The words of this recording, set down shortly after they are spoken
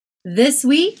This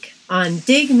week on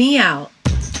Dig Me Out.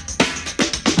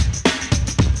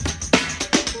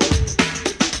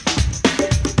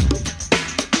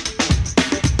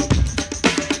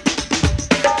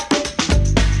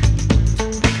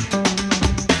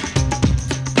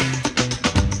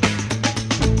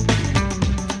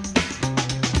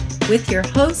 With your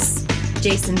hosts,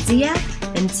 Jason Ziak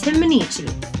and Tim Minichi.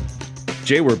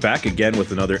 Jay, we're back again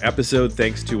with another episode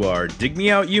thanks to our Dig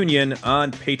Me Out Union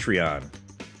on Patreon.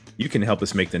 You can help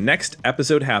us make the next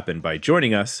episode happen by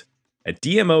joining us at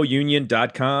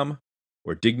dmounion.com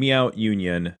or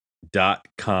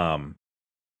digmeoutunion.com.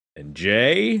 And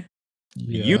Jay,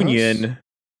 the union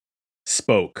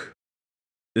spoke.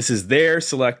 This is their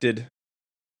selected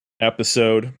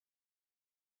episode.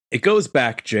 It goes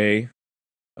back, Jay,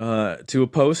 to a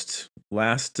post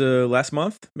last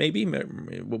month, maybe.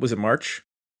 What was it, March?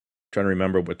 I'm trying to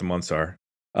remember what the months are.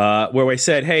 Where I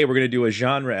said, hey, we're going to do a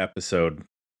genre episode.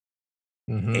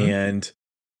 Mm-hmm. And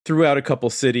threw out a couple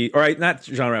not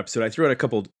genre episode. I threw out a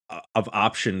couple of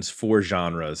options for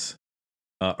genres.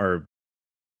 Or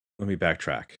let me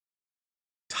backtrack.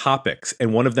 Topics.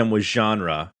 And one of them was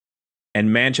genre.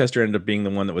 And Manchester ended up being the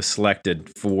one that was selected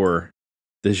for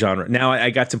the genre. Now I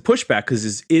got some pushback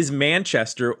because is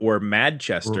Manchester or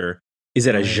Madchester, is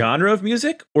that a genre of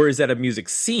music or is that a music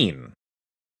scene?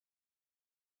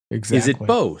 Exactly. Is it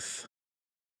both?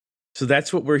 So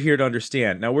that's what we're here to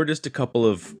understand. Now we're just a couple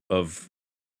of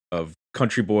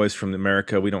country boys from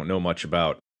America. We don't know much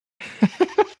about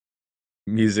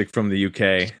music from the UK.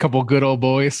 A couple good old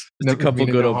boys. Just a couple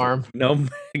good old harm. No,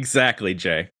 exactly,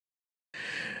 Jay.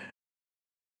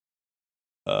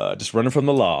 Just running from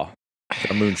the law.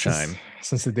 A moonshine.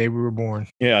 Since the day we were born.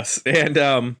 Yes.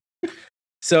 And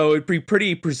so it'd be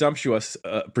pretty presumptuous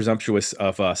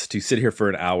of us to sit here for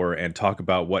an hour and talk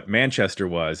about what Manchester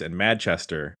was and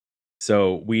Madchester.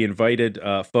 So we invited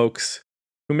folks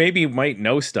who maybe might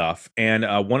know stuff, and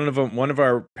one of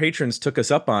our patrons took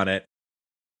us up on it,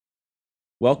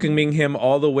 welcoming him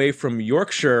all the way from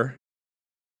Yorkshire,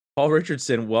 Paul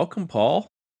Richardson. Welcome, Paul.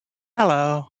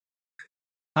 Hello.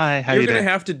 Hi, how you doing? You're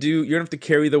gonna have to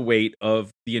carry the weight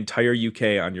of the entire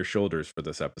UK on your shoulders for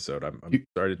this episode. I'm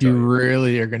sorry to tell you. You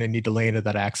really are gonna need to lay into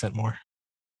that accent more.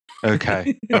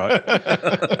 Okay,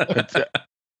 right.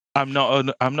 I'm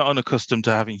not unaccustomed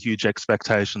to having huge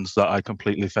expectations that I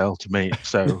completely fail to meet.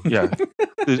 So yeah,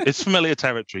 it's familiar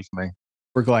territory for me.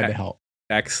 We're glad to help.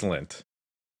 Excellent.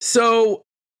 So,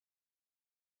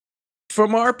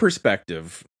 from our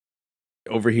perspective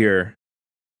over here,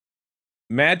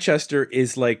 Madchester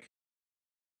is like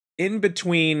in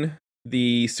between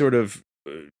the sort of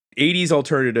 80s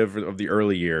alternative of the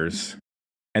early years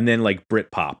and then like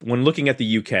Britpop. When looking at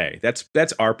the UK, that's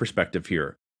our perspective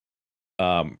here.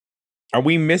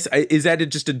 Is that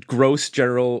just a gross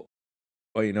generalization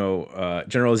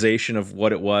of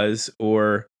what it was,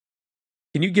 or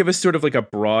can you give us sort of like a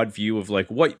broad view of like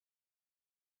what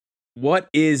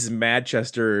is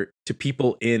Madchester to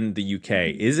people in the UK?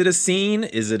 Is it a scene?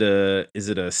 Is it a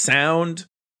sound?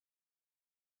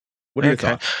 What are your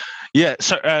thoughts? Yeah,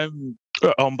 so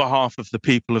on behalf of the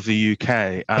people of the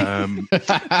UK,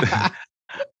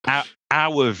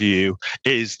 our view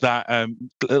is that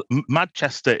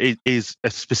Madchester is a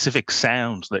specific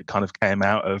sound that kind of came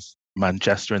out of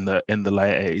Manchester in the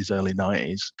late 80s, early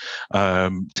 90s,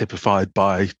 typified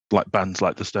by like bands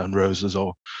like the Stone Roses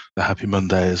or the Happy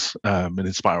Mondays, and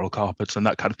in Spiral Carpets, and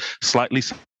that kind of slightly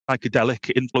psychedelic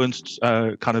influenced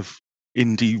kind of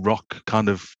indie rock kind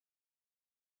of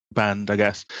band, I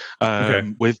guess,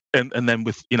 Okay. with and then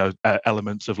with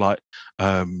elements of like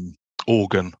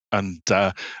organ and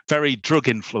very drug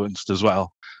influenced as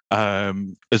well,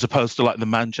 as opposed to like the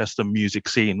Manchester music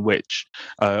scene, which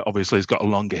obviously has got a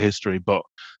longer history, but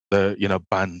the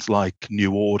bands like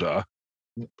New Order,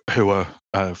 who are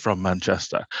from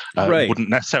Manchester, Right, wouldn't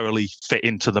necessarily fit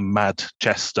into the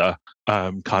Madchester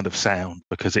kind of sound,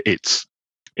 because it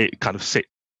kind of sits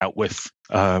out with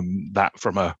that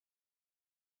from a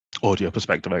audio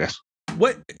perspective, I guess.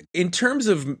 What, in terms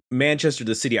of Manchester,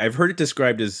 the city, I've heard it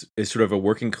described as sort of a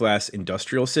working class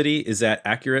industrial city. Is that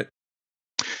accurate?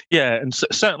 Yeah, and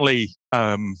certainly,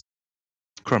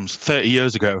 crumbs, 30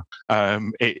 years ago,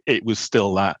 it was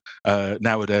still that.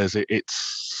 Nowadays,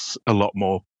 it's a lot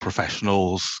more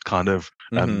professionals, kind of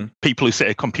people who sit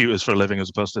at computers for a living, as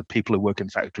opposed to people who work in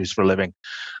factories for a living.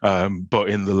 But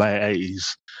in the late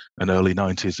 80s and early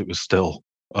 90s, it was still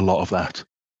a lot of that.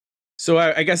 So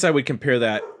I guess I would compare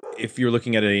that, if you're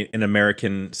looking at an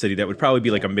American city, that would probably be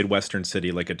like a Midwestern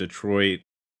city, like a Detroit,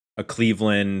 a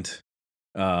Cleveland.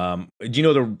 Do you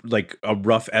know a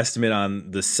rough estimate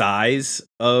on the size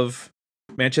of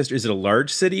Manchester? Is it a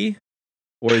large city?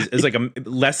 or is like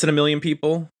less than 1 million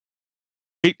people?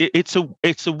 It's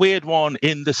a weird one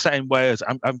in the same way as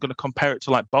I'm going to compare it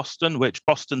to like Boston, which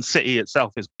Boston City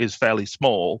itself is fairly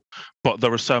small, but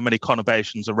there are so many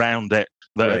conurbations around it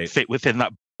that fit within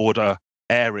that border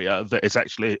area that it's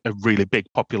actually a really big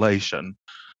population,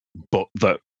 but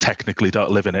that technically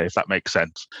don't live in it, if that makes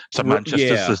sense. So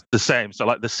Manchester's the same. So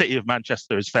like the city of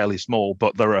Manchester is fairly small,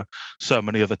 but there are so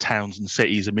many other towns and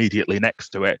cities immediately next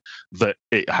to it that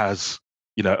it has,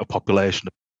 a population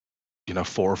of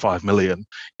 4 or 5 million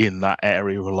in that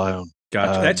area alone.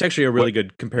 Gotcha. That's actually a really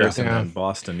good comparison than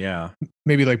Boston. Yeah.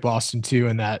 Maybe like Boston too,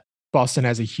 in that Boston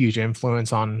has a huge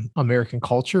influence on American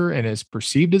culture and is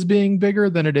perceived as being bigger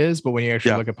than it is. But when you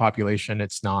actually look at population,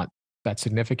 it's not that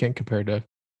significant compared to,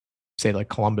 say, like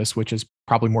Columbus, which is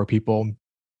probably more people,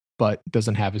 but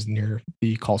doesn't have as near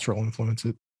the cultural influence.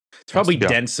 It's probably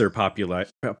denser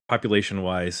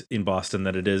population-wise in Boston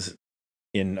than it is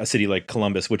in a city like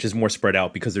Columbus, which is more spread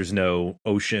out because there's no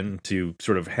ocean to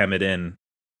sort of hem it in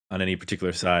on any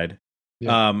particular side.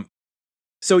 Yeah.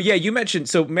 So you mentioned,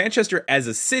 Manchester as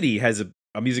a city has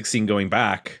a music scene going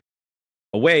back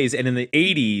a ways. And in the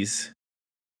 80s,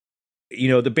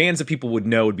 the bands that people would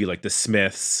know would be like the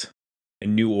Smiths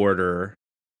and New Order,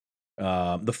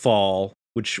 The Fall,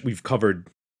 which we've covered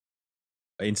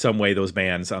in some way, those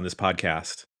bands on this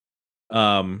podcast.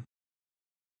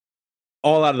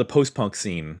 All out of the post-punk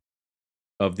scene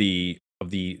of the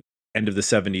end of the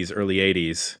 70s, early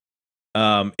 80s.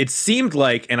 It seemed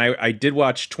like, and I did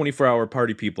watch 24-Hour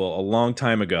Party People a long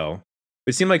time ago,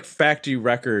 it seemed like Factory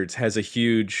Records has a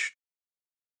huge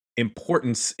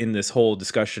importance in this whole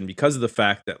discussion because of the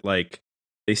fact that like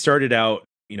they started out,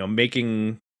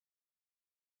 making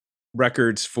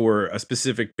records for a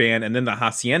specific band, and then the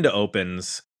Hacienda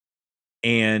opens,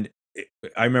 and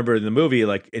I remember in the movie,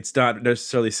 like, it's not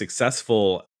necessarily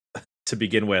successful to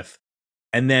begin with.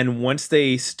 And then once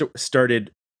they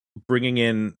started bringing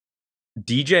in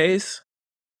DJs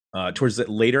towards the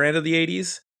later end of the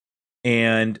 80s,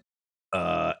 and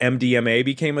MDMA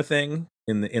became a thing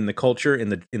in the culture,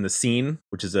 in the scene,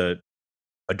 which is a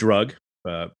drug.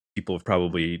 People have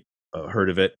probably heard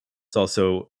of it. It's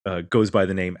also goes by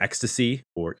the name ecstasy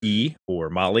or E or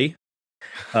Molly.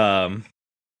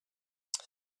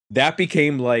 That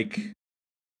became like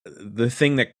the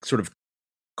thing that sort of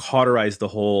cauterized the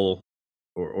whole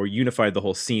or unified the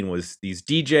whole scene was these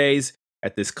DJs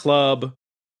at this club.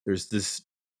 There's this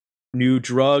new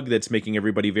drug that's making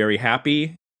everybody very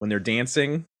happy when they're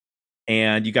dancing.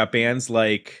 And you got bands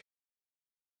like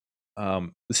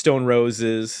the Stone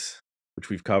Roses, which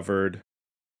we've covered.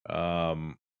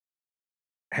 Happy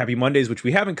Mondays, which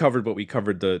we haven't covered, but we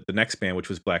covered the next band, which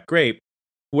was Black Grape,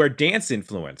 who are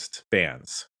dance-influenced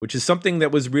bands, which is something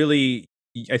that was really,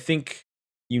 I think,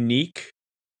 unique.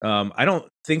 I don't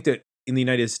think that in the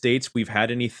United States we've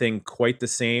had anything quite the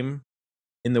same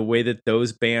in the way that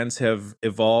those bands have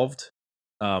evolved.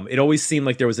 It always seemed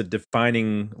like there was a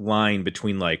defining line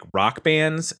between like rock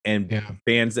bands and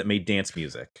bands that made dance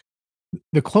music.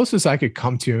 The closest I could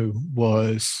come to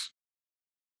was,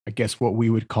 I guess, what we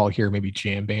would call here maybe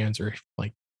jam bands or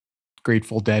like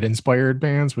Grateful Dead inspired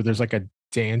bands where there's like a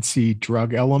dancey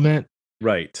drug element.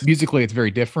 Right. Musically, it's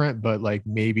very different, but like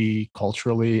maybe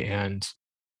culturally and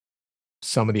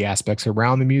some of the aspects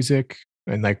around the music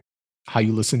and like how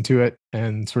you listen to it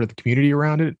and sort of the community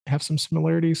around it have some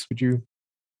similarities. Would you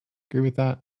agree with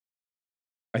that?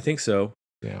 I think so.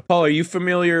 Yeah. Paul, are you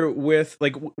familiar with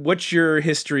like what's your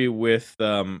history with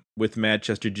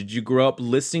Manchester? Did you grow up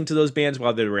listening to those bands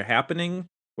while they were happening,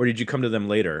 or did you come to them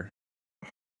later?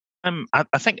 I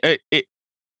think it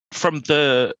from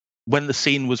when the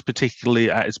scene was particularly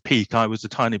at its peak, I was a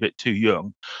tiny bit too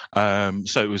young.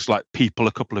 So it was like people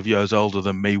a couple of years older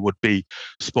than me would be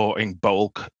sporting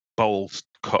bowl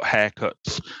cut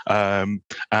haircuts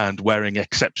and wearing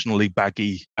exceptionally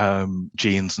baggy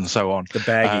jeans and so on. The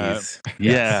baggies.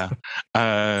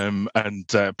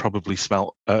 And probably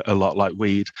smelt a lot like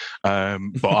weed.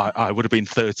 But I would have been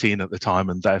 13 at the time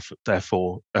and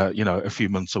therefore a few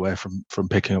months away from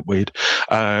picking up weed.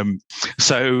 But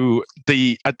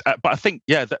I think,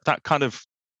 that kind of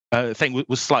thing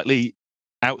was slightly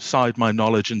outside my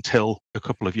knowledge until a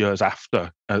couple of years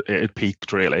after it had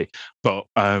peaked, really. But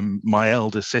my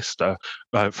elder sister,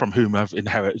 from whom I've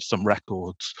inherited some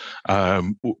records,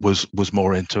 was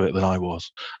more into it than I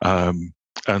was,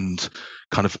 and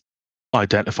kind of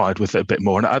identified with it a bit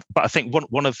more. But I think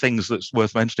one of the things that's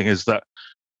worth mentioning is that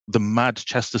the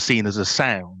Manchester scene as a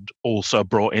sound also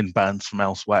brought in bands from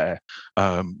elsewhere,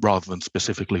 rather than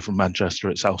specifically from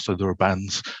Manchester itself. So there are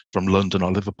bands from London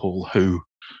or Liverpool who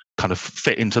kind of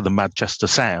fit into the Manchester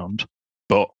sound,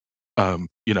 but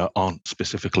aren't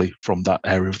specifically from that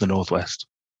area of the Northwest.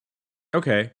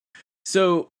 Okay.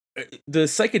 So the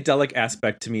psychedelic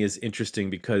aspect to me is interesting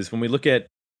because when we look at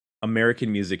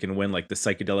American music and when like the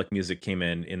psychedelic music came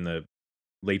in the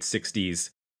late 60s,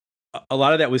 a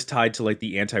lot of that was tied to like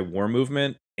the anti-war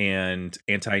movement and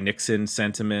anti-Nixon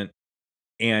sentiment.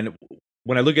 And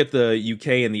when I look at the UK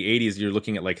in the 80s, you're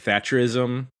looking at like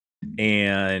Thatcherism.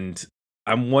 And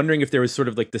I'm wondering if there was sort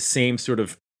of like the same sort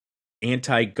of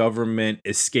anti-government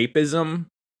escapism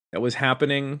that was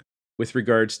happening with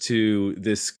regards to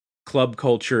this club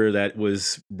culture that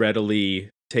was readily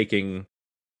taking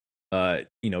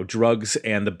drugs,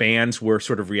 and the bands were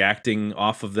sort of reacting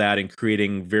off of that and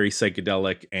creating very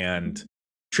psychedelic and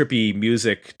trippy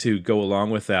music to go along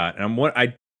with that. And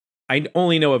I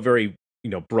only know a very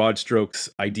broad strokes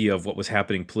idea of what was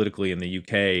happening politically in the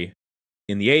UK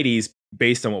in the 80s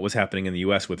based on what was happening in the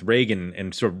US with Reagan,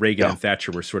 and sort of Reagan and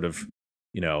Thatcher were sort of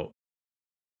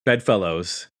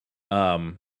bedfellows.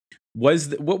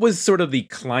 What was sort of the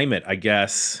climate, I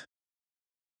guess,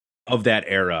 of that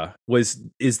era?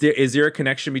 Is there a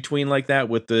connection between like that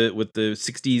with the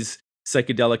 60s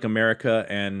psychedelic America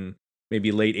and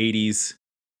maybe late 80s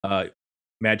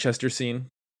Manchester scene?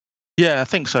 Yeah, I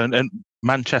think so. And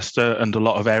Manchester and a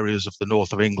lot of areas of the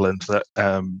north of England that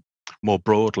more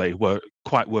broadly were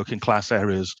quite working class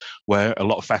areas where a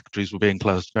lot of factories were being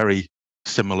closed, very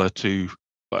similar to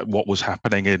what was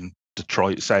happening in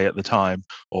Detroit, say, at the time,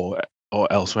 or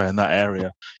elsewhere in that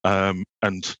area.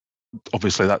 And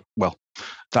obviously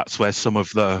that's where some of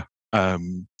the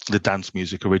dance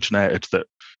music originated that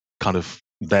kind of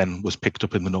then was picked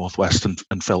up in the Northwest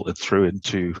and filtered through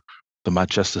into the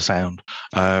Manchester sound.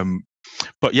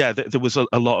 But yeah, there was a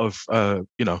lot of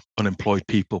unemployed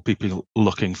people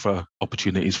looking for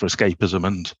opportunities for escapism,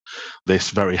 and this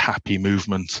very happy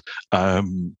movement, for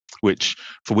which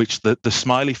the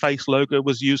smiley face logo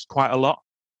was used quite a lot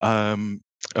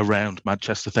around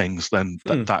Manchester things. Then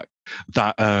that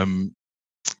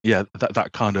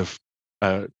kind of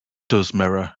does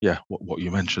mirror what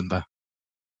you mentioned there.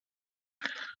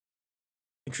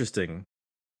 Interesting.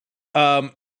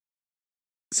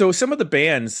 So some of the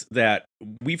bands that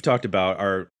we've talked about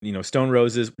are, Stone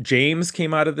Roses. James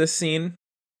came out of this scene,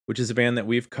 which is a band that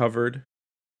we've covered.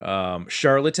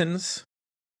 Charlatans,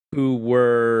 who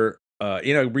were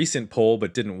in a recent poll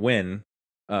but didn't win.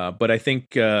 But I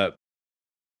think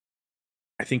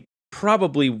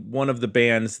probably one of the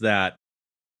bands that,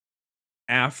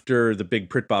 after the big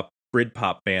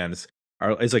Britpop bands,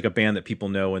 is like a band that people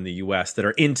know in the US that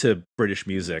are into British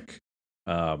music.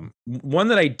 One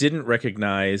that I didn't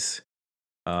recognize,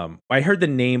 I heard the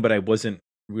name, but I wasn't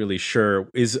really sure,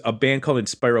 is a band called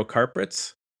Inspiral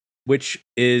Carpets, which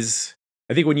is,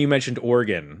 I think when you mentioned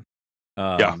Organ,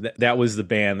 that was the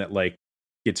band that like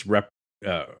gets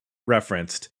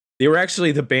referenced. They were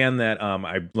actually the band that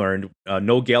I learned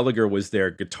Noel Gallagher was their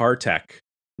guitar tech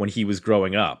when he was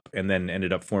growing up, and then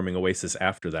ended up forming Oasis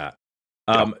after that.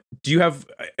 Have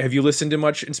you listened to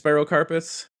much Inspiral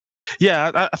Carpets?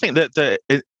 Yeah, I think that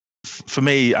for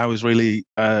me, I was really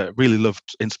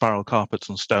loved Inspiral Carpets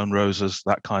and Stone Roses,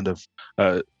 that kind of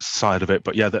side of it.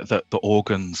 But yeah, the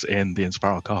organs in the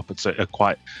Inspiral Carpets are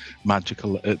quite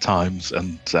magical at times,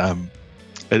 and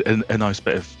a nice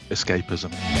bit of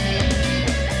escapism.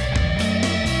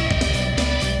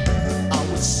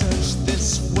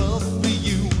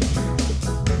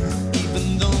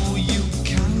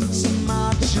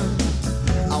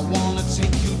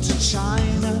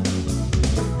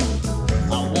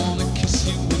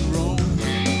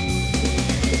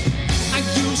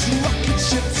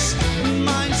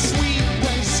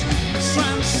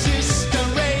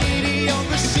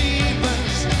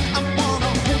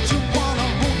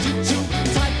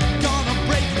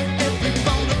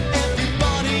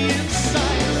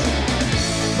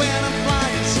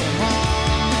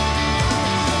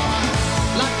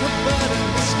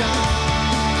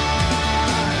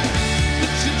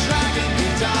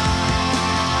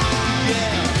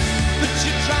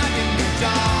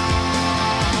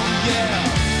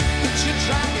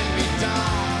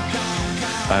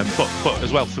 But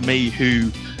as well, for me,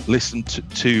 who listened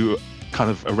to kind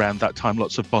of around that time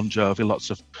lots of Bon Jovi, lots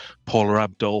of Paula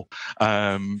Abdul,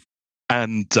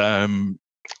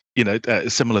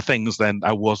 similar things, then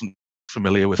I wasn't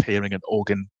familiar with hearing an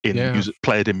organ in music,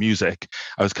 played in music.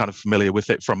 I was kind of familiar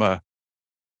with it from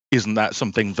isn't that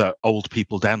something that old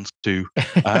people dance to,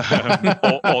 or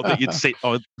that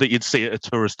you'd see at a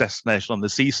tourist destination on the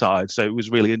seaside? So it was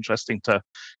really interesting to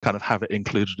kind of have it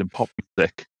included in pop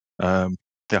music.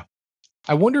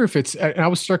 I wonder if it's, and I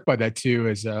was struck by that too,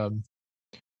 as I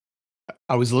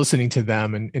was listening to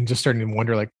them and just starting to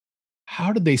wonder, like,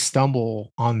 how did they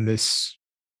stumble on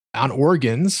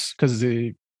organs? Because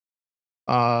at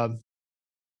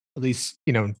least,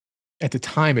 at the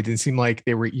time, it didn't seem like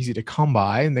they were easy to come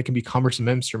by, and they can be cumbersome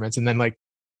instruments, and then like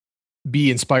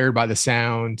be inspired by the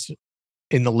sound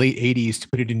in the late 80s to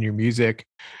put it in your music.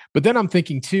 But then I'm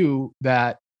thinking too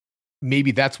that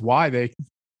maybe that's why they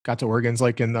got to organs.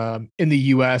 Like in the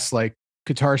US, like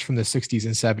guitars from the 60s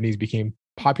and 70s became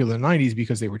popular in the 90s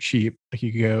because they were cheap. Like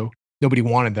you could go, nobody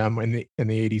wanted them in the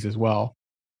 80s as well.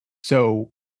 So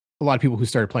a lot of people who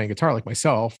started playing guitar, like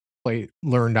myself,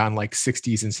 learned on like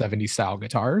 60s and 70s style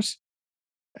guitars.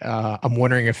 I'm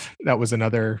wondering if that was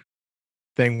another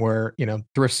thing where,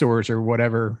 thrift stores or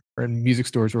whatever, or music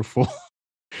stores were full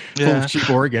of cheap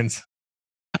organs.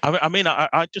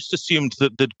 I just assumed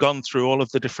that they'd gone through all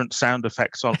of the different sound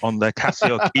effects on their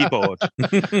Casio keyboard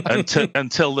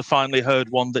until they finally heard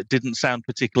one that didn't sound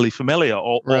particularly familiar,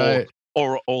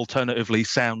 or alternatively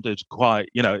sounded quite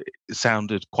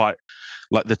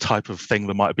like the type of thing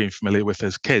they might have been familiar with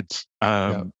as kids.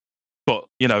 But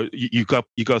you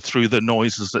go through the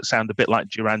noises that sound a bit like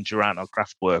Duran Duran or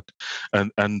Kraftwerk,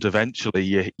 and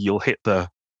eventually you'll hit the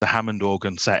Hammond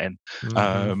organ setting.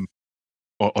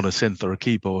 On a synth or a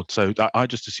keyboard. So I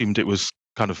just assumed it was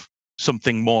kind of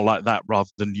something more like that rather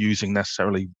than using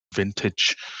necessarily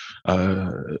vintage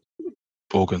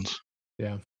organs.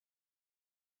 Yeah.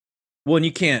 Well, and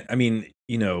you can't,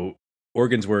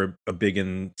 organs were a big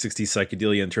in 60s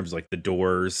psychedelia in terms of like the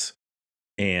Doors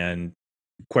and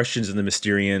Questions in the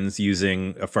Mysterians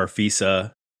using a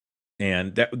farfisa.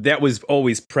 And that was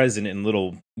always present in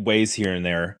little ways here and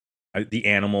there. The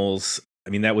Animals,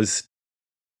 that was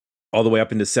all the way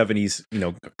up into 70s,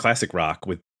 classic rock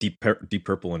with Deep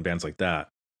Purple and bands like that.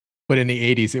 But in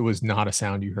the 80s, it was not a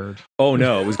sound you heard. Oh,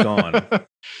 no, it was gone.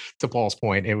 To Paul's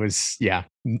point, it was,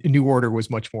 New Order was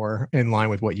much more in line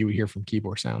with what you would hear from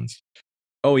keyboard sounds.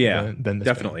 Oh, yeah, than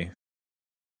definitely. Band.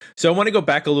 So I want to go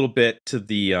back a little bit to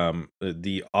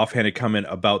the offhanded comment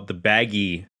about the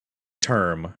baggy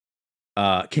term.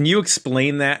 Can you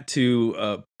explain that to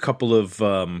a couple of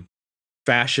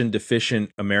fashion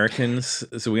deficient Americans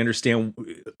so we understand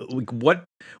what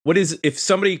is, if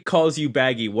somebody calls you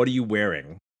baggy, what are you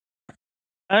wearing?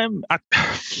 I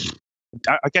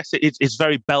guess it's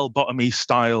very bell bottomy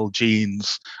style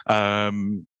jeans,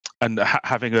 and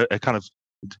having a kind of.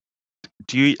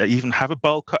 Do you even have a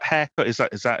bowl cut haircut? Is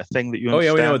that a thing that you understand? Oh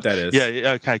yeah, we know what that is.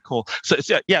 Yeah. Okay. Cool. So it's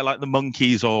like the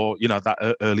Monkees or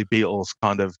that early Beatles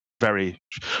kind of very,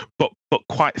 but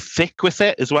quite thick with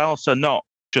it as well. So not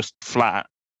just flat,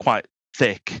 quite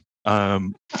thick.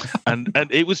 And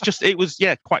it was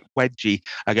quite wedgy,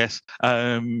 I guess.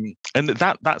 And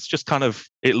that's just kind of,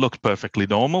 it looked perfectly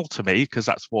normal to me because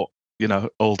that's what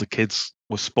older kids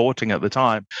were sporting at the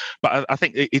time. But I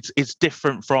think it's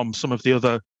different from some of the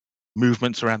other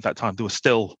movements around that time. There was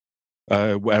still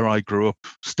where I grew up,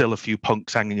 still a few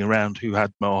punks hanging around who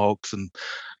had mohawks and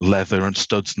leather and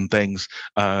studs and things.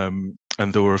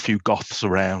 And there were a few goths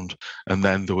around. And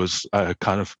then there was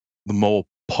kind of the more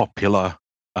popular,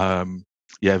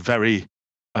 very,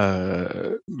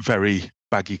 very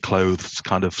baggy clothes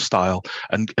kind of style.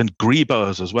 And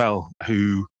Griebers as well,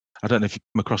 who, I don't know if you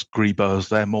come across Griebers,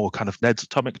 they're more kind of Ned's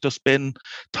Atomic Dustbin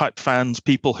type fans,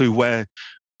 people who wear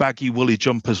baggy woolly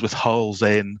jumpers with holes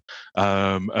in,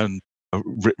 and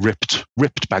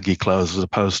ripped baggy clothes as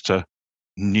opposed to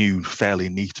new, fairly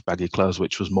neat baggy clothes,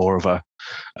 which was more of a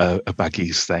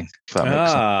baggies thing. If that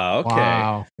makes sense. Okay.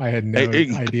 Wow, I had no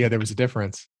idea there was a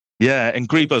difference. Yeah, and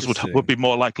Griebers would be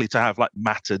more likely to have like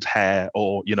matted hair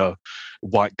or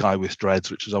white guy with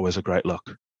dreads, which is always a great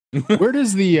look. Where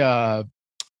does the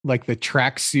like the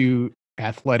tracksuit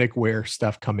athletic wear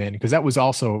stuff come in? Because that was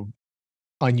also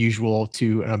unusual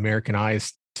to an American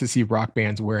eyes to see rock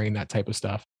bands wearing that type of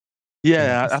stuff.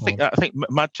 Yeah, I think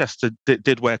Manchester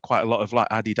did wear quite a lot of like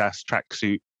Adidas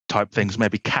tracksuit type things,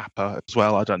 maybe Kappa as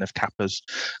well. I don't know if Kappa's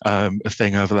a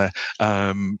thing over there.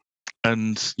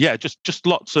 And yeah, just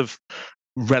lots of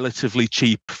relatively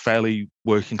cheap, fairly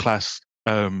working class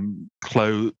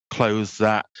clothes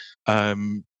that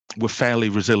were fairly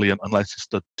resilient unless it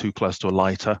stood too close to a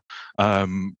lighter.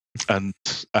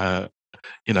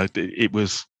 It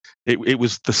was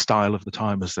the style of the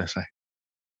time, as they say.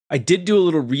 I did do a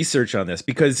little research on this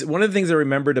because one of the things I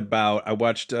remembered about, I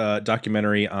watched a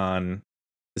documentary on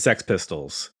the Sex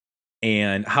Pistols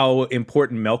and how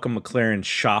important Malcolm McLaren's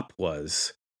shop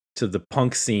was to the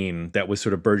punk scene that was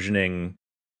sort of burgeoning,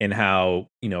 and how,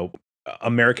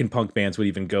 American punk bands would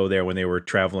even go there when they were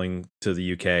traveling to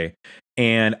the UK.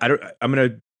 And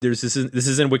this is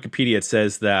in Wikipedia. It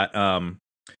says that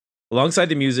Alongside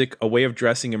the music, a way of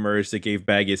dressing emerged that gave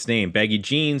baggy its name. Baggy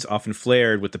jeans often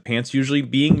flared, with the pants usually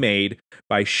being made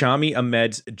by Shami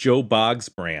Ahmed's Joe Boggs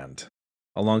brand,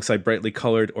 alongside brightly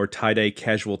colored or tie-dye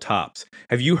casual tops.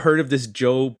 Have you heard of this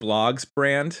Joe Bloggs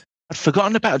brand? I'd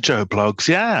forgotten about Joe Blogs.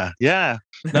 Yeah.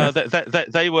 No,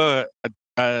 they were.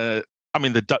 I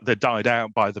mean, they died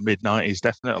out by the mid '90s,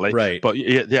 definitely. Right. But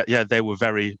yeah, they were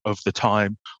very of the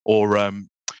time. Or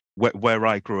where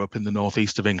I grew up in the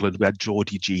northeast of England, we had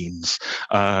Geordie jeans,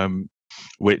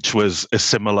 which was a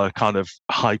similar kind of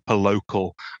hyper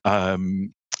local,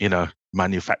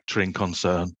 manufacturing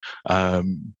concern,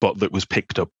 but that was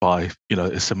picked up by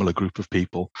a similar group of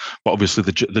people. But obviously,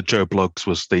 the Joe Bloggs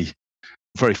was the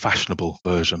very fashionable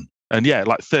version, and yeah,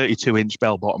 like 32-inch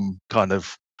bell bottom kind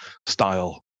of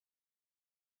style.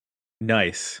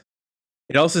 Nice.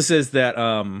 It also says that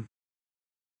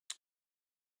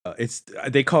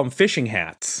they call them fishing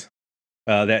hats.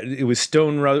 That it was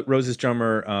Stone Roses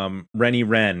drummer Alan Rennie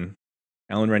Wren,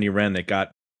 that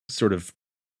got sort of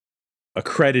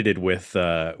accredited with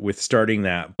starting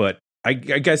that. But I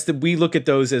guess that we look at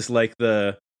those as like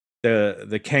the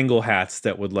Kangol hats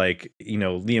that would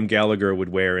Liam Gallagher would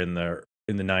wear in the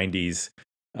 90s.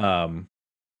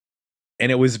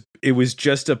 And it was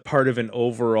just a part of an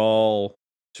overall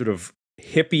sort of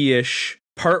hippie-ish,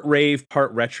 part rave,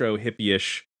 part retro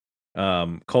hippie-ish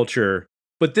culture.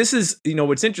 But this is,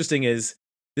 what's interesting is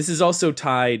this is also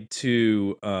tied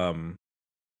to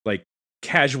like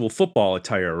casual football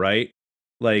attire, right?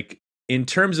 Like in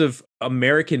terms of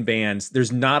American bands,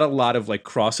 there's not a lot of like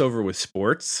crossover with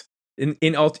sports in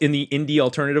the indie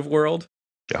alternative world.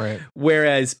 Yeah. Right.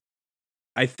 Whereas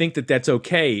I think that that's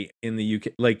okay in the UK.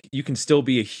 Like you can still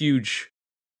be a huge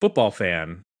football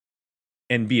fan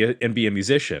and be a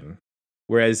musician.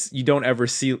 Whereas you don't ever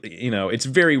see, it's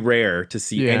very rare to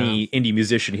see any indie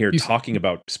musician here talking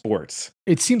about sports.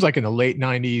 It seems like in the late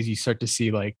 90s, you start to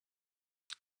see like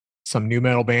some new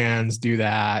metal bands do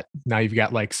that. Now you've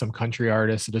got like some country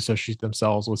artists that associate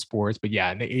themselves with sports. But yeah,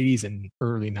 in the 80s and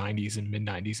early 90s and mid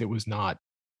 90s, it was not,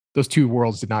 those two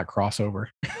worlds did not cross over.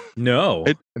 No.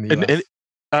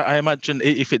 I imagine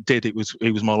if it did, it was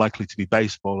more likely to be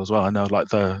baseball as well. I know,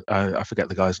 like I forget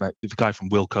the guy's name. The guy from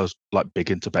Wilco's like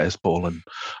big into baseball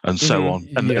and so on,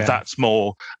 and that's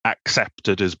more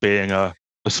accepted as being a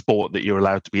sport that you're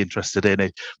allowed to be interested in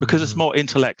it because it's more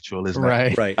intellectual, isn't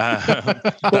it? Right.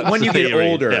 But when you get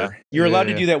older, you're allowed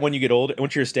to do that. When you get older,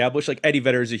 once you're established, like Eddie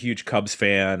Vedder is a huge Cubs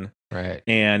fan, right?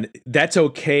 And that's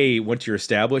okay once you're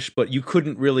established, but you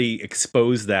couldn't really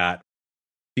expose that.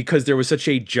 Because there was such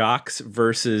a jocks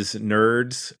versus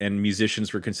nerds, and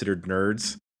musicians were considered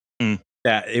nerds,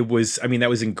 that it was, that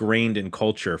was ingrained in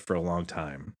culture for a long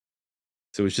time.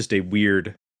 So it was just a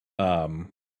weird, weird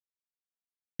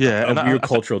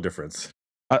cultural difference.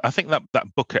 I think that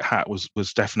bucket hat was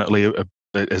definitely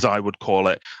as I would call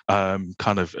it,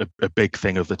 kind of a big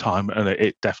thing of the time, and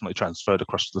it definitely transferred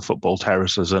across to the football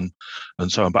terraces and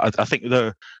so on. But I think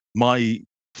my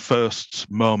first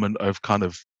moment of kind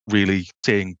of really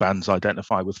seeing bands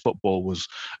identify with football was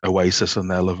Oasis and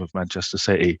their love of Manchester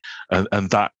City, and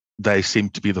that they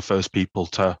seemed to be the first people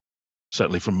to,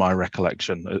 certainly from my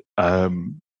recollection,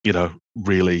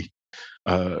 really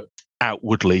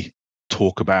outwardly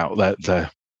talk about their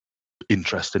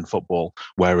interest in football,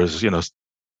 whereas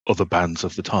other bands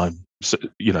of the time,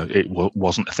 it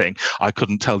wasn't a thing. I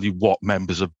couldn't tell you what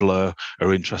members of Blur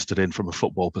are interested in from a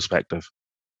football perspective.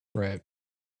 Right.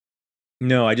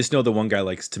 No, I just know the one guy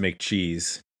likes to make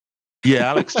cheese. Yeah,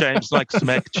 Alex James likes to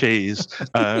make cheese.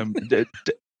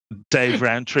 Dave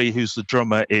Rowntree, who's the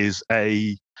drummer, is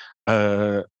a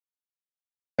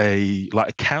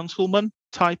councilman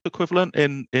type equivalent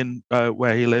in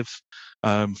where he lives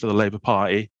for the Labour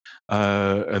Party,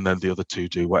 and then the other two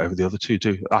do whatever the other two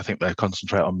do. I think they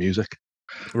concentrate on music.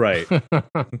 Right.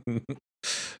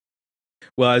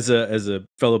 Well, as a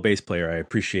fellow bass player, I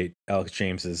appreciate Alex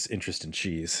James's interest in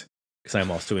cheese, because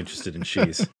I'm also interested in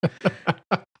cheese.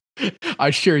 I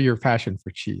share your passion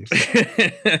for cheese.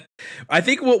 I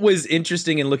think what was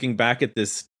interesting in looking back at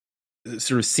this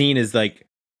sort of scene is like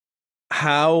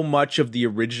how much of the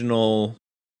original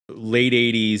late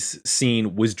 80s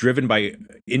scene was driven by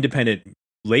independent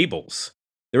labels.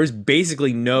 There was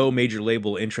basically no major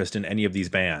label interest in any of these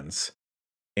bands.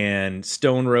 And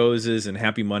Stone Roses and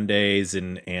Happy Mondays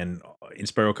and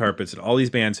Inspiral Carpets and all these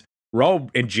bands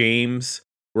and James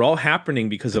were all happening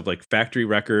because of like factory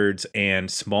records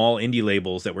and small indie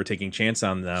labels that were taking chance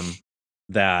on them.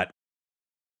 That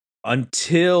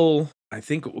until I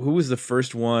think who was the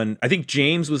first one? I think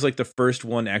James was like the first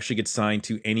one to actually get signed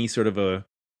to any sort of a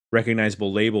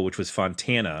recognizable label, which was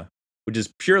Fontana, which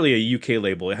is purely a UK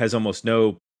label. It has almost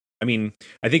no I mean,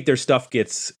 I think their stuff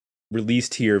gets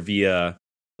released here via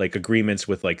like agreements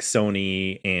with like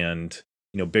Sony and,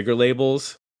 you know, bigger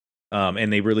labels.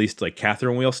 And they released like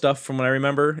Catherine Wheel stuff from what I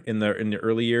remember in the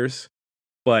early years.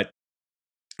 But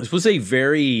this was a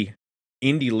very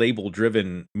indie label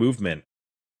driven movement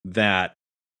that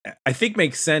I think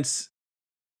makes sense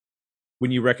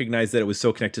when you recognize that it was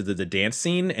so connected to the dance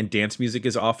scene, and dance music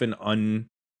is often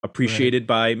unappreciated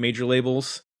by major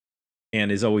labels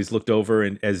and is always looked over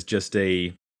and as just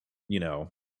a, you know,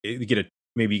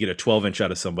 maybe you get a 12-inch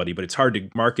out of somebody, but it's hard to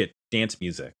market dance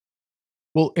music.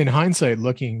 Well, in hindsight,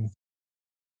 looking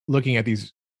at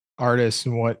these artists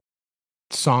and what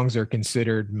songs are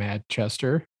considered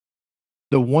Manchester,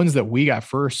 the ones that we got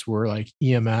first were like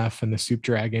EMF and the Soup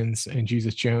Dragons and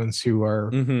Jesus Jones, who are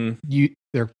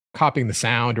they're copying the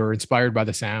sound or inspired by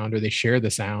the sound, or they share the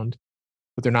sound,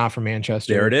 but they're not from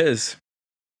Manchester. There it is.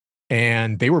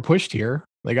 And they were pushed here.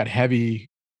 They got heavy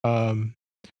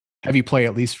play,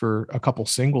 at least for a couple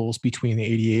singles between the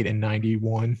 88 and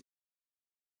 91.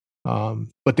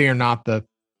 But they are not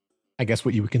I guess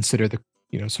what you would consider the,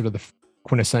 you know, sort of the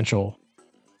quintessential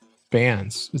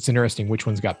bands. It's interesting which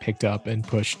ones got picked up and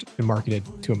pushed and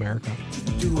marketed to America.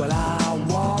 Do what I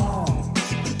want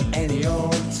any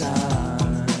old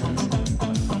time.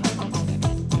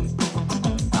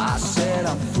 I said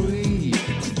I'm free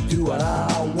to do what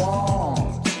I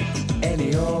want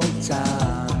any old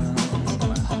time.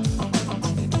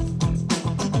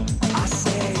 I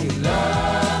say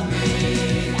love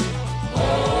me,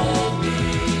 hold me,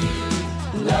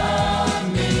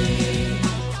 love me,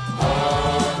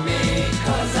 hold me,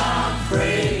 'cause I'm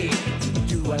free to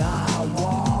do what I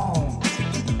want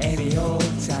any old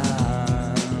time.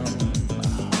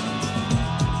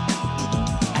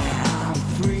 I'm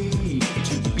free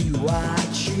to be who I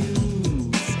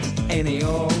choose any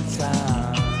old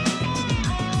time.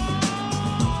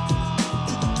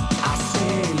 I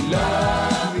say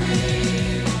love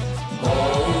me,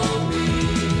 hold me,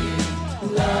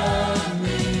 love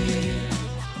me,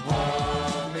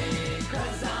 hold me,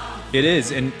 'cause I'm It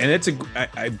is, and it's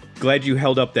I'm glad you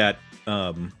held up that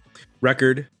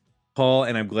record, Paul,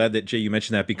 and I'm glad that Jay you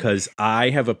mentioned that, because I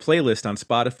have a playlist on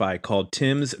Spotify called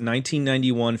Tim's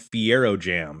 1991 Fiero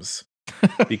Jams,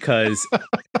 because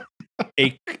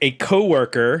a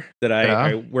coworker that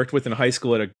I worked with in high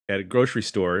school at a grocery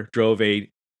store drove a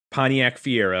Pontiac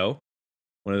Fiero,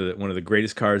 one of the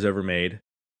greatest cars ever made,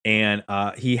 and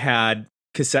he had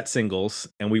cassette singles,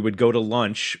 and we would go to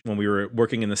lunch when we were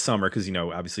working in the summer, because, you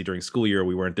know, obviously during school year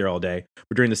we weren't there all day,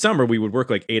 but during the summer we would work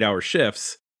like 8-hour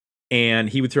shifts, and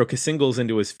he would throw singles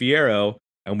into his Fiero,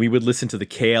 and we would listen to the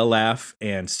KLF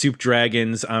and Soup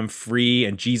Dragons, I'm Free,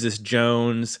 and Jesus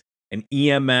Jones and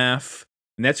EMF.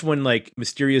 And that's when like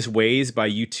Mysterious Ways by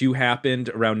U2 happened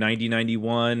around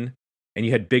 90-91, and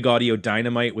you had Big Audio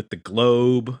Dynamite with The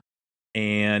Globe,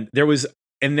 and that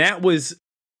was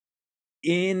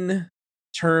in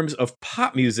terms of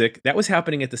pop music, that was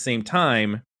happening at the same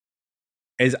time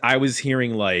as I was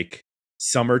hearing like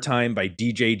Summertime by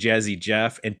DJ Jazzy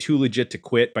Jeff and Too Legit to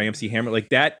Quit by MC Hammer. Like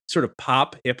that sort of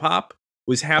pop hip hop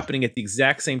was happening at the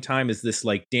exact same time as this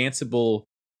like danceable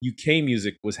UK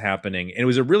music was happening. And it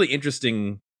was a really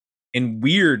interesting and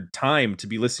weird time to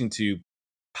be listening to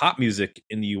pop music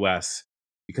in the US,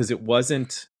 because it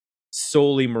wasn't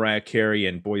solely Mariah Carey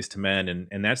and Boyz II Men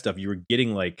and that stuff. You were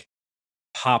getting like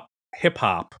pop hip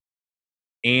hop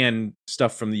and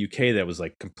stuff from the UK that was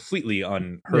like completely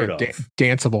unheard of.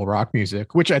 Danceable rock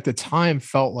music, which at the time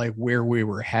felt like where we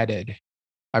were headed.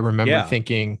 I remember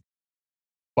thinking,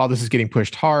 wow, this is getting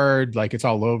pushed hard. Like it's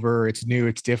all over. It's new.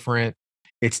 It's different.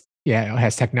 It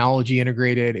has technology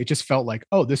integrated. It just felt like,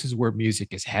 oh, this is where music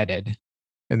is headed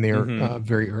in the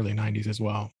very early 90s as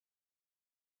well.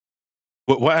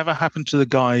 Whatever happened to the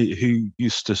guy who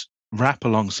used to rap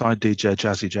alongside DJ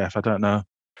Jazzy Jeff? I don't know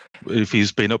if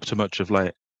he's been up to much of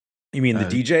late. You mean the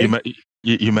DJ?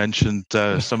 You mentioned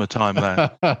Summertime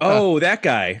there. Oh, that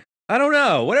guy. I don't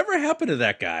know. Whatever happened to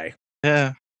that guy?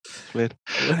 Yeah, it's weird.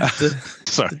 We'll have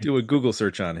to do a Google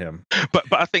search on him. But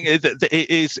I think it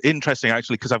is interesting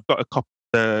actually, because I've got a copy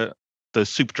of the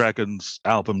Soup Dragons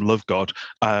album Love God,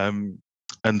 and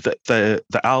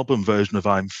the album version of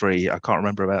I'm Free, I can't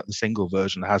remember about the single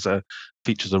version,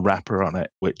 features a rapper on it,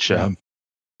 which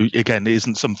again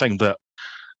isn't something that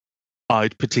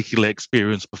I'd particularly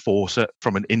experienced before. So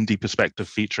from an indie perspective,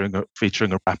 featuring a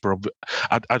rapper,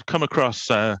 I'd come across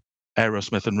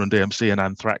Aerosmith and Run DMC and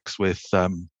Anthrax with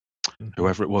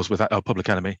whoever it was with Public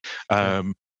Enemy, but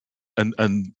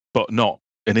not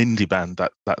an indie band.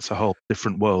 That's a whole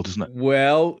different world, isn't it?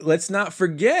 Well, let's not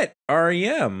forget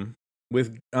REM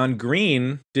on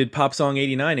Green did Pop Song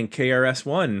 89, and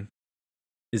KRS-One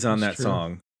is on that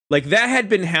song. Like, that had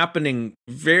been happening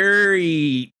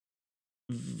very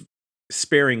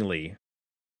sparingly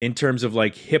in terms of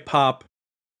like hip hop.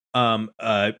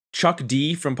 Chuck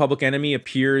D from Public Enemy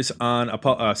appears on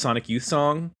a Sonic Youth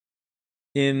song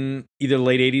in either the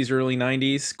late 80s or early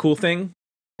 90s. Cool Thing.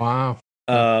 Wow.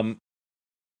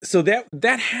 So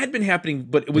that had been happening,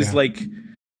 but it was like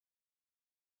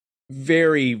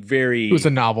very, very. It was a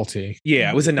novelty.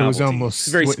 Yeah, it was a novelty. It was almost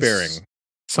very sparing.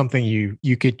 Something you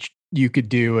could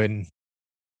do, and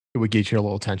it would get you a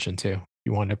little attention too.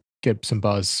 You wanted to get some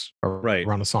buzz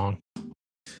around a song.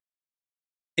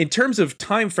 In terms of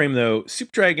time frame, though,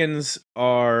 Soup Dragons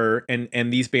are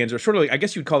and these bands are sort of like, I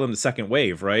guess you'd call them the second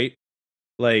wave, right?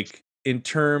 Like, in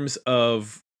terms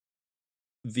of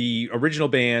the original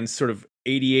bands, sort of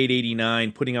 88,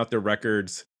 89, putting out their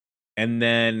records, and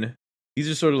then these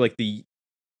are sort of like the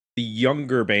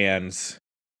younger bands,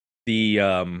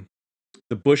 the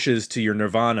Bushes to your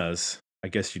Nirvanas, I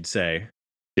guess you'd say.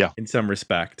 Yeah. In some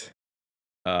respect.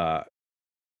 Because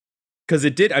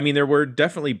it did, I mean, there were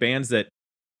definitely bands that,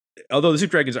 although the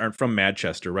Soup Dragons aren't from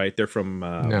Manchester, right? They're from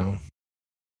no,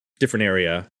 different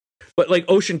area. But like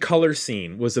Ocean Color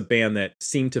Scene was a band that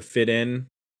seemed to fit in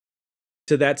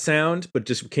to that sound, but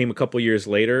just came a couple years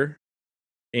later.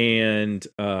 And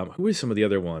who are some of the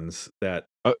other ones that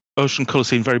Ocean Color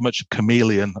Scene, very much a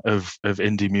chameleon of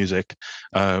indie music.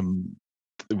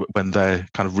 When they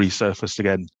kind of resurfaced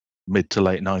again mid to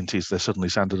late 90s, they suddenly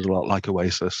sounded a lot like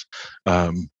Oasis,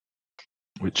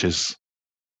 which is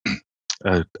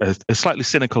a slightly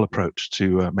cynical approach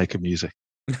to making music.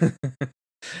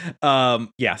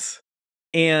 Yes.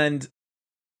 And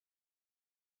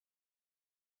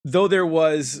though there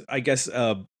was, I guess,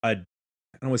 I don't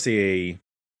want to say a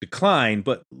decline,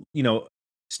 but, you know,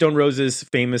 Stone Roses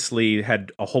famously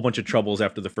had a whole bunch of troubles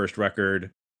after the first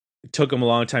record. It took them a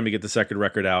long time to get the second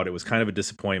record out. It was kind of a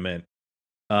disappointment.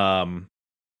 In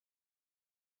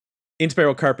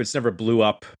Spiral Carpets never blew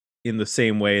up in the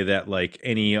same way that like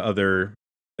any other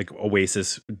like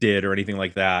Oasis did or anything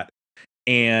like that.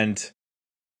 And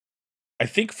I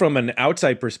think from an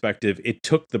outside perspective, it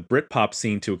took the Britpop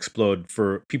scene to explode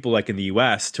for people like in the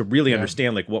US to really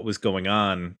understand like what was going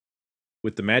on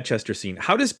with the Manchester scene.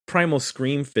 How does Primal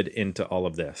Scream fit into all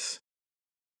of this?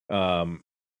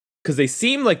 Because they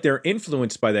seem like they're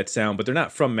influenced by that sound, but they're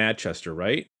not from Manchester,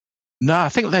 right? No, I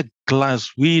think they're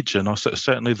Glaswegian, or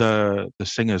certainly the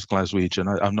singer's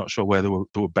Glaswegian. I'm not sure where they were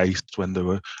based when they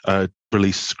were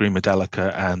released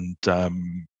Screamadelica and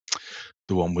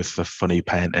the one with the funny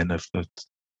painting of the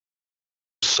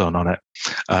sun on it.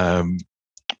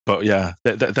 But yeah,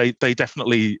 they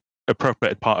definitely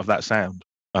appropriated part of that sound,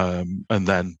 but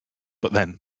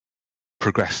then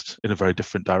progressed in a very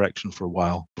different direction for a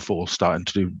while before starting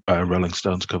to do Rolling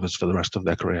Stones covers for the rest of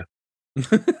their career.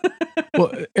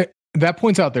 Well, that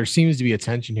points out there seems to be a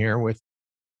tension here with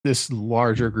this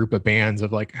larger group of bands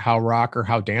of like how rock or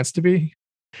how dance to be.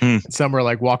 Some are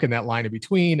like walking that line in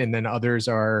between, and then others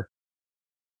are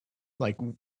like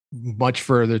much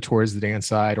further towards the dance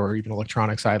side or even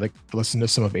electronic side. Like, listen to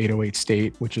some of 808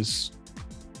 State, which is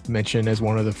mentioned as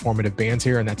one of the formative bands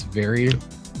here, and that's very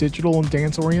digital and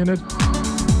dance oriented.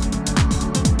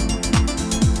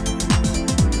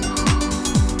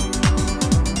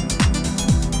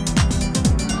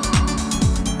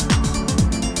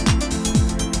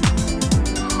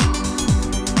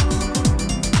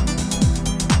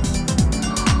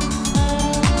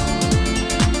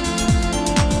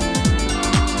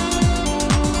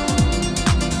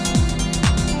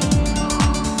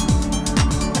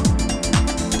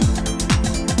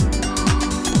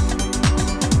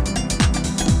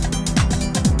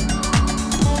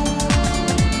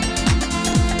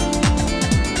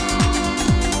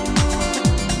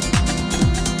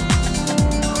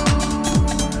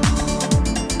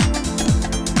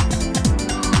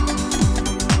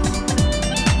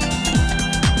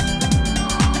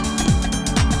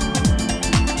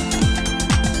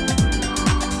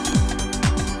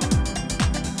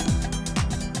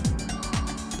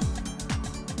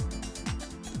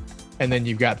 And then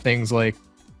you've got things like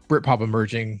Britpop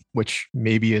emerging, which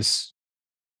maybe is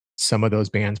some of those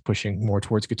bands pushing more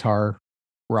towards guitar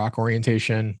rock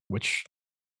orientation, which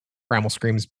Primal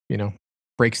Screams,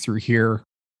 breaks through here.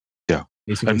 Yeah.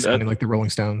 Basically sounding like the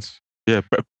Rolling Stones. Yeah,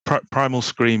 Primal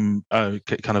Scream kind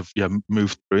of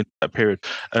moved through in that period.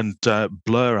 And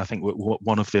Blur, I think, were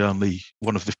one of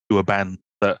the fewer bands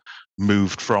that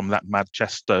moved from that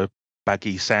Manchester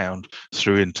baggy sound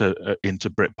through into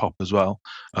Britpop as well.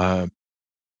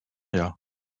 Yeah.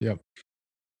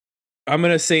 I'm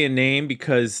gonna say a name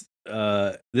because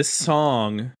this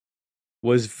song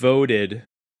was voted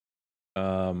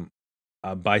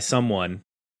by someone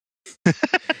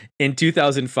in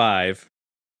 2005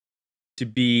 to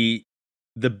be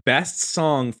the best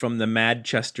song from the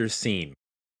Manchester scene.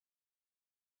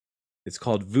 It's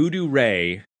called Voodoo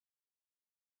Ray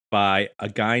by a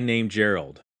guy named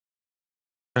Gerald.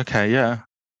 Okay, yeah.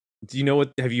 Do you know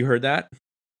what? Have you heard that?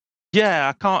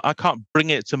 Yeah, I can't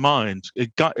bring it to mind.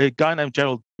 A guy named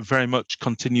Gerald very much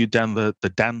continued down the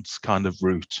dance kind of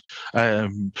route,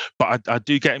 but I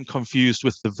do get him confused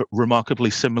with the remarkably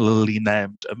similarly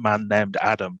named a man named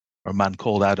Adam, or a man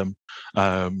called Adam.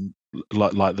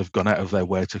 Like they've gone out of their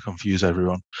way to confuse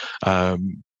everyone.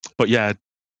 But yeah,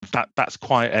 that's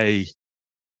quite a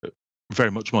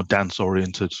very much more dance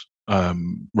oriented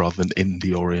rather than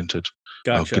indie oriented,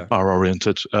 guitar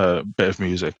oriented bit of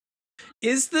music.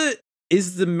 Is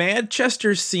the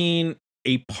Manchester scene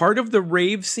a part of the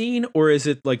rave scene, or is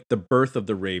it like the birth of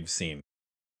the rave scene?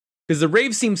 Because the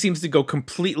rave scene seems to go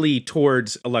completely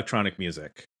towards electronic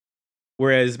music,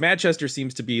 whereas Manchester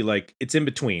seems to be like it's in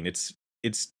between. It's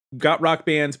got rock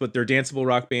bands, but they're danceable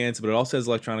rock bands, but it also has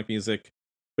electronic music.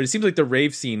 But it seems like the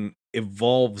rave scene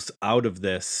evolves out of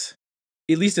this,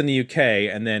 at least in the UK,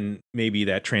 and then maybe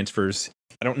that transfers.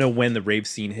 I don't know when the rave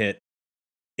scene hit,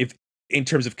 if in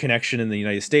terms of connection in the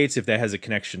United States, if that has a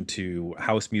connection to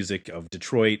house music of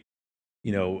Detroit,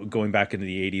 going back into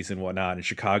the 80s and whatnot, in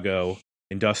Chicago,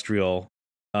 industrial.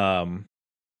 But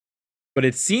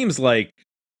it seems like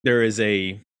there is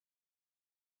a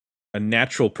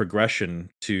natural progression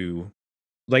to,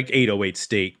 like 808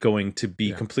 State, going to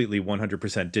be completely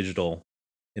 100% digital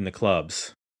in the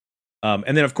clubs.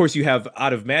 And then, of course, you have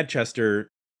out of Manchester,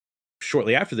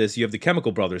 shortly after this, you have the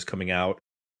Chemical Brothers coming out.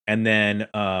 And then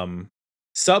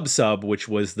Sub, which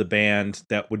was the band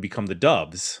that would become the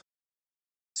Dubs.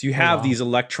 So you have these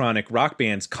electronic rock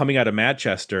bands coming out of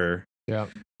Manchester. Yeah.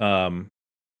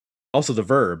 Also, the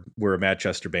Verb were a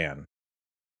Manchester band.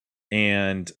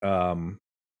 And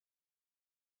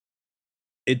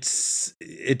it's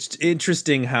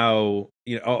interesting how,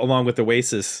 along with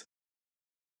Oasis,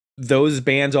 those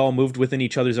bands all moved within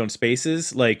each other's own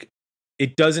spaces. Like,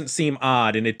 it doesn't seem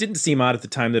odd, and it didn't seem odd at the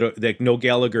time that Noel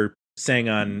Gallagher sang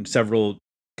on several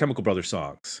Chemical Brothers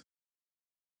songs.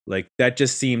 Like, that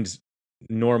just seemed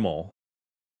normal,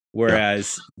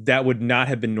 whereas that would not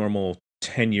have been normal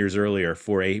 10 years earlier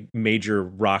for a major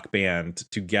rock band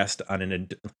to guest on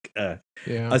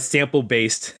a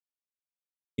sample-based,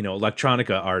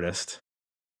 electronica artist.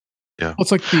 Yeah, well,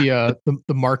 it's like the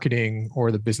marketing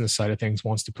or the business side of things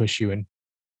wants to push you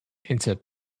into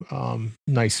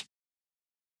nice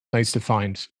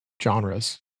defined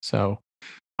genres. So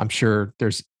I'm sure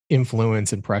there's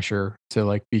influence and pressure to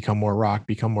like become more rock,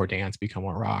 become more dance, become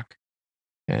more rock,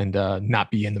 and not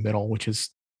be in the middle, which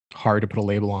is hard to put a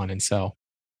label on and sell.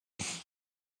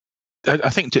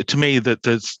 I think to me that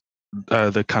there's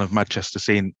the kind of Manchester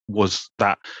scene was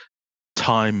that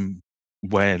time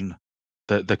when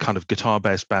the kind of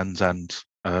guitar-based bands and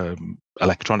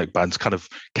electronic bands kind of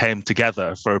came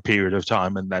together for a period of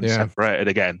time and then separated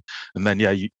again. And then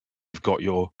you've got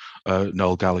your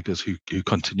Noel Gallagher's who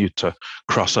continued to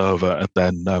cross over, and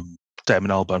then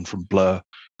Damon Albarn from Blur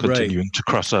continuing to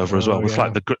cross over as well with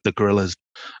like the Gorillaz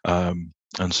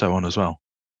and so on as well.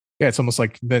 Yeah, it's almost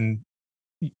like then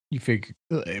you figure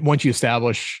once you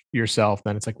establish yourself,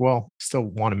 then it's like, well, still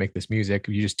want to make this music.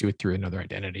 You just do it through another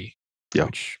identity,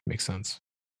 which makes sense.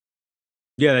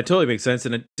 Yeah, that totally makes sense.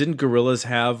 And didn't Gorillaz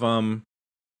have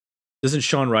doesn't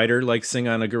Sean Ryder like sing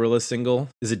on a Gorillaz single?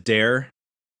 Is it Dare?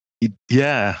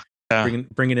 Yeah.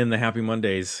 Bringing in the Happy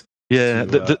Mondays. Yeah.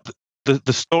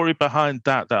 The story behind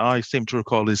that I seem to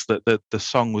recall is that the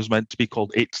song was meant to be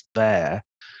called It's There,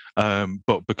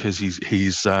 but because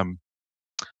he's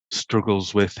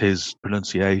struggles with his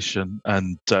pronunciation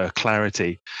and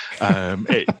clarity,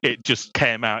 it just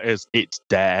came out as It's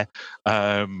Dare,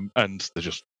 and they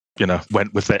just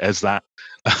went with it as that.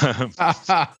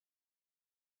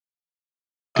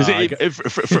 Because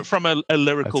from a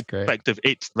lyrical perspective,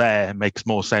 It's There makes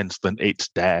more sense than It's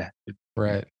Dare.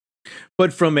 Right.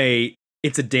 But from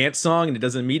it's a dance song and it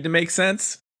doesn't need to make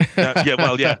sense.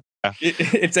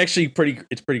 It's actually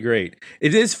pretty great.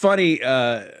 It is funny,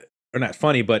 or not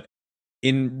funny, but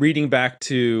in reading back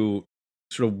to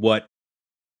sort of what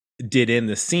did in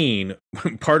the scene,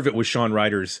 part of it was Sean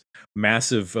Ryder's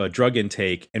massive drug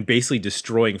intake and basically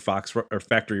destroying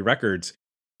Factory Records,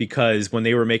 because when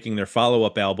they were making their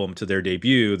follow-up album to their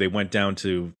debut, they went down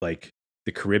to like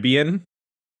the Caribbean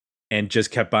and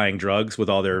just kept buying drugs with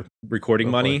all their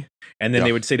recording money. And then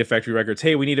they would say to Factory Records,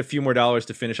 hey, we need a few more dollars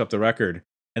to finish up the record.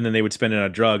 and then they would spend it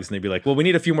on drugs, and they'd be like, well, we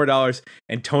need a few more dollars,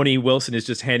 and Tony Wilson is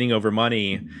just handing over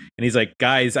money, and he's like,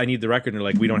 guys, I need the record, and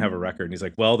they're like, we don't have a record, and he's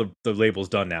like, well, the label's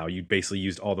done now. You basically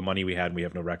used all the money we had, and we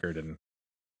have no record, and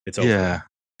it's over.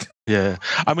 Yeah,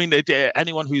 I mean,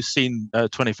 anyone who's seen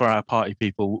 24-Hour Party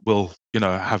People will,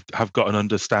 have got an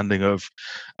understanding of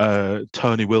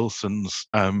Tony Wilson's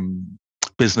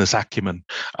business acumen.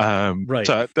 Right.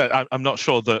 So I'm not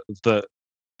sure that the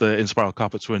Inspiral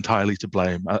Carpets were entirely to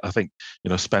blame. I think,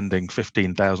 spending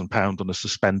 £15,000 on a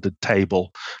suspended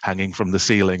table hanging from the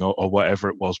ceiling or whatever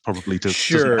it was probably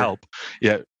doesn't help.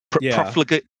 Yeah.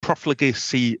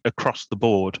 Profligacy across the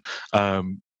board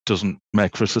doesn't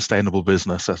make for a sustainable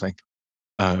business, I think.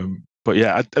 But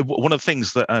yeah, one of the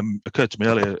things that occurred to me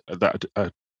earlier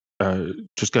that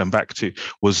just going back to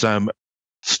was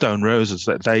Stone Roses,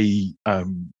 that they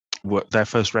their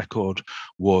first record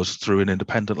was through an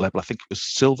independent label. I think it was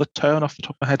Silvertone off the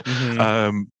top of my head.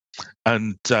 Mm-hmm.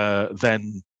 And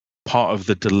then part of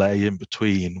the delay in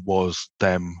between was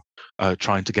them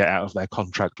trying to get out of their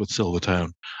contract with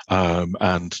Silvertone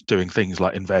and doing things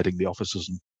like invading the offices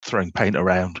and throwing paint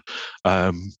around,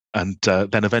 and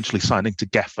then eventually signing to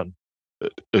Geffen,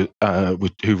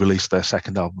 who released their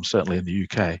second album, certainly in the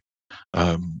UK.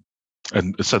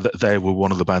 And so they were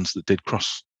one of the bands that did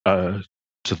cross to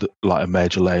a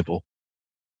major label.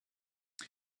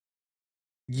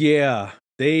 Yeah,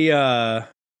 they. I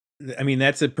mean,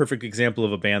 that's a perfect example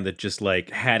of a band that just like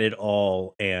had it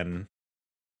all and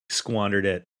squandered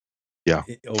it. Yeah,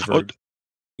 over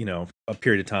a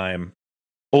period of time.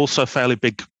 Also, fairly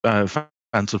big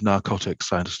fans of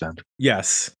Narcotics, I understand.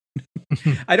 Yes.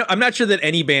 I'm not sure that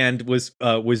any band was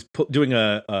doing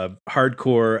a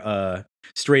hardcore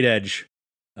straight edge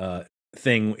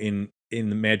thing in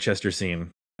the Manchester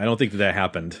scene. I don't think that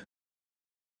happened.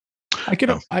 I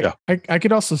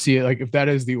could also see it, like, if that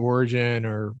is the origin,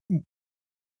 or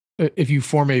if you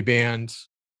form a band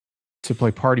to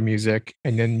play party music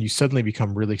and then you suddenly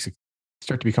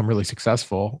start to become really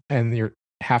successful and you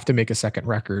have to make a second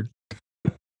record.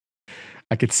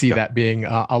 I could see that being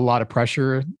a lot of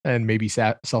pressure and maybe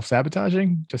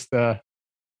self-sabotaging. Just the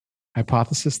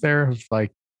hypothesis there of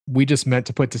like, we just meant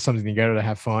to put something together to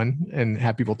have fun and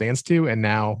have people dance to, and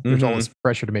now there's all this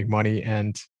pressure to make money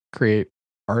and create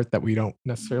art that we don't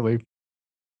necessarily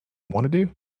want to do.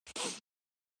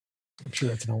 I'm sure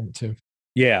that's an element too.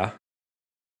 Yeah.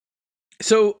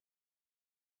 So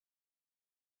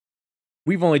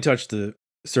we've only touched the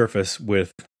surface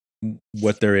with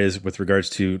what there is with regards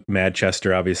to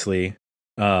Manchester, obviously.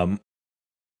 But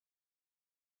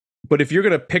if you're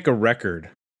going to pick a record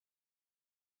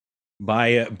by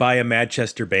a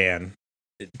Manchester band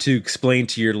to explain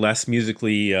to your less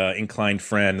musically inclined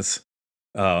friends,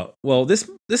 well, this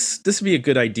would be a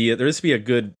good idea. This would be a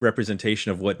good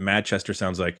representation of what Manchester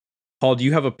sounds like. Paul, do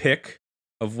you have a pick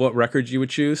of what record you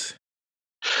would choose?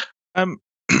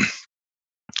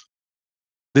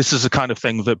 This is the kind of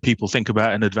thing that people think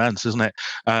about in advance, isn't it?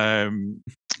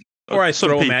 Or I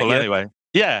throw them at you. Anyway.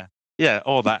 Yeah,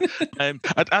 all that.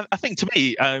 I think to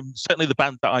me, certainly the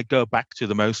band that I go back to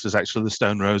the most is actually the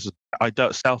Stone Roses. I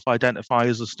don't self-identify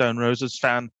as a Stone Roses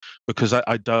fan because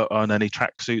I don't own any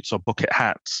tracksuits or bucket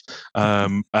hats.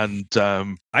 And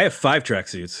I have 5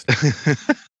 tracksuits.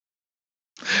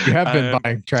 You have been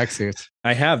buying tracksuits.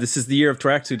 I have. This is the year of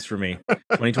tracksuits for me,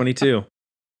 2022.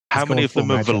 How many of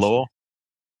them are velour?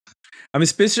 I'm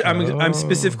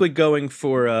specifically going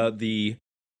for the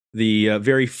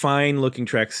very fine looking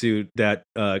tracksuit that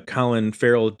Colin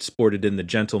Farrell sported in The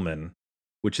Gentleman,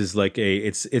 which is like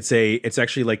it's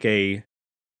actually like a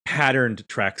patterned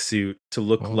tracksuit to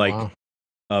look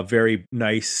a very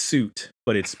nice suit,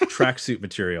 but it's tracksuit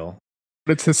material.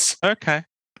 But it's okay.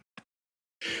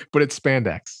 But it's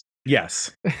spandex.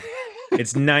 Yes.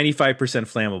 It's 95%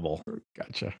 flammable.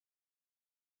 Gotcha.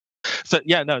 So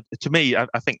yeah, no, to me,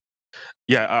 I think,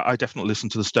 I definitely listen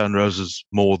to the Stone Roses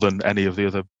more than any of the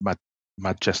other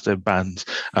Manchester bands.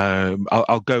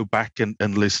 I'll go back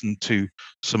and listen to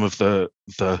some of the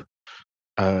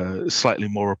slightly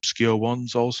more obscure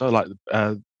ones also, like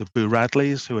the Boo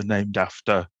Radleys, who are named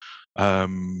after I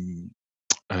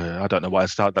don't know why I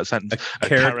started that sentence. A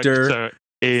character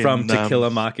from To Kill a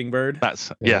Mockingbird.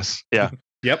 That's yes, yeah.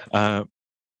 Yep.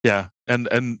 Yeah, and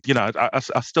I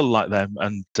still like them,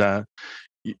 and a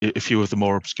few of the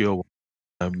more obscure ones.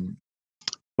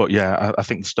 But yeah, I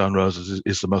think the Stone Roses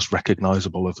is the most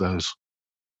recognizable of those.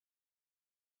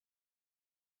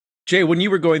 Jay, when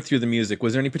you were going through the music,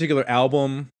 was there any particular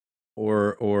album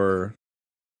or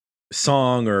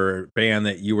song or band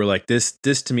that you were like, this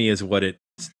to me is what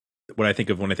I think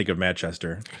of when I think of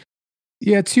Manchester?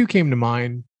 Yeah, 2 came to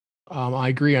mind. I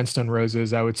agree on Stone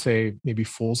Roses. I would say maybe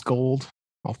Fool's Gold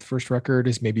off the first record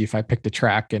is maybe if I picked a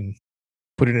track and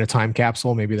put it in a time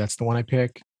capsule, maybe that's the one I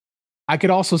pick. I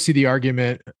could also see the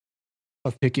argument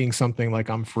of picking something like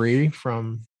I'm Free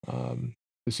from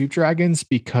the Soup Dragons,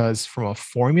 because from a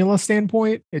formula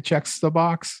standpoint, it checks the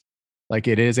box. Like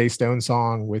it is a Stone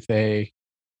song with a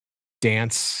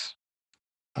dance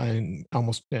and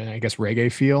almost, I guess,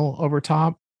 reggae feel over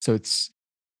top. So it's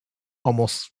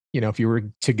almost, if you were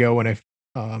to go in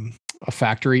a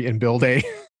factory and build a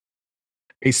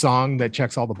song that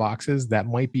checks all the boxes, that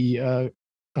might be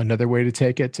another way to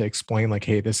take it, to explain like,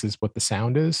 hey, this is what the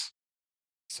sound is.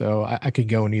 So I could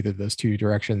go in either of those two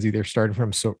directions, either starting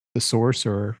from the source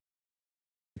or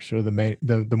sort of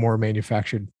the more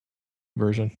manufactured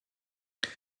version.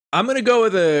 I'm gonna go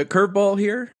with a curveball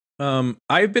here.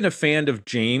 I've been a fan of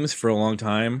James for a long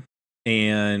time,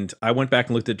 and I went back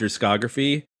and looked at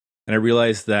discography, and I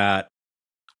realized that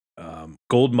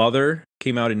Gold Mother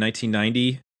came out in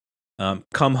 1990.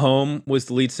 Come Home was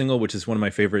the lead single, which is one of my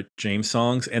favorite James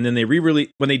songs. And then they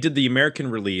re-released, when they did the American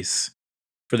release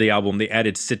for the album, they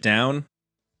added Sit Down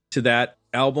to that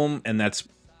album, and that's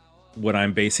what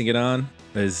I'm basing it on,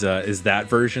 is that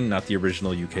version, not the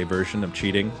original UK version of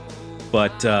Cheating.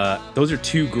 But those are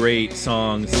two great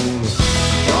songs. Somebody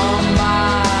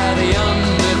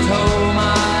undertow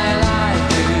my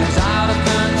life is out of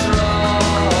control.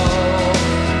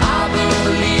 I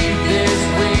believe this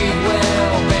week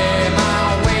will bear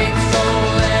my weight, so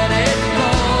let it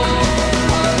go.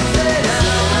 Oh, sit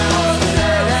down, oh,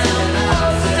 sit down,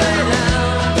 oh,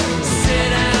 sit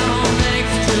down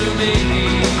next to me.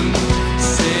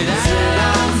 Sit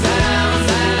down, sit down,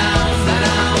 sit down, sit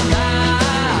down,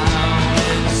 down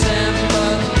in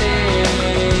sympathy.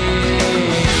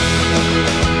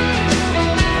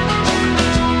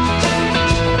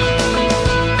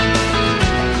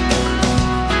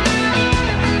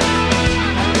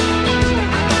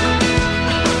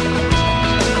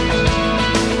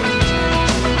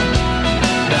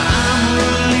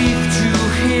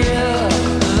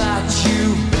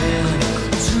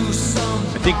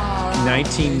 I think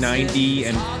 1990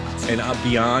 and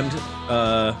beyond,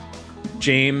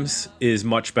 James is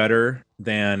much better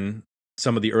than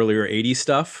some of the earlier 80s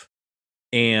stuff.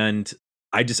 And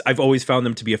I've always found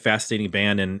them to be a fascinating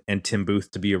band, and Tim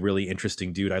Booth to be a really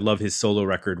interesting dude. I love his solo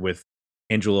record with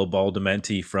Angelo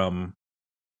Badalamenti from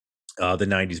the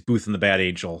 90s, Booth and the Bad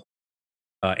Angel.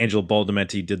 Angelo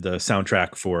Badalamenti did the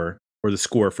soundtrack or the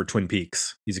score for Twin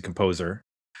Peaks. He's a composer.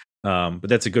 But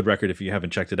that's a good record if you haven't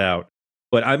checked it out.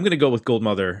 But I'm going to go with Gold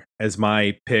Mother as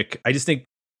my pick. I just think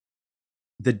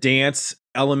the dance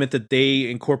element that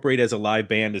they incorporate as a live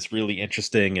band is really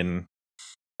interesting. And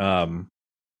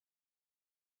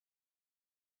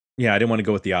yeah, I didn't want to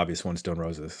go with the obvious one, Stone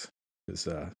Roses. Because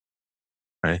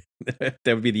right. that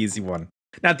would be the easy one.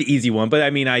 Not the easy one, but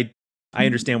I mean, I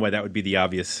understand why that would be the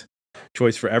obvious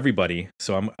choice for everybody.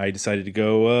 So I decided to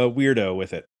go weirdo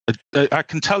with it. I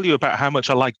can tell you about how much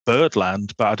I like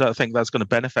Birdland, but I don't think that's going to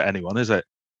benefit anyone, is it?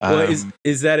 Well,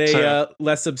 is that a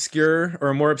less obscure or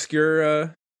a more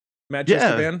obscure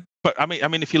Manchester band? But I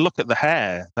mean, if you look at the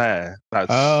hair there, that's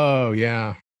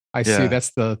yeah, I see.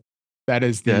 That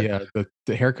is the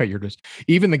haircut you're just.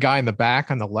 Even the guy in the back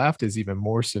on the left is even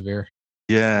more severe.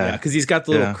 Yeah, because he's got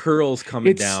the little curls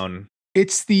coming down.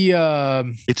 It's the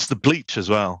bleach as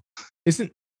well. Is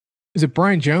it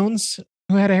Brian Jones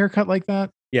who had a haircut like that?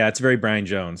 Yeah, it's very Brian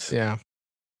Jones. Yeah.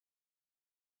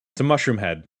 It's a mushroom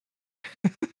head.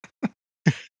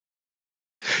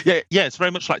 Yeah, it's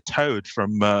very much like Toad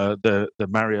from the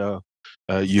Mario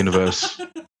universe.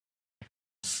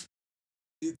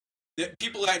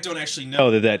 People that don't actually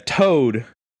know that Toad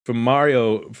from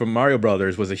Mario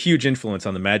Brothers was a huge influence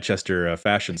on the Manchester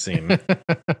fashion scene.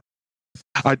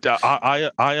 I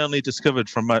only discovered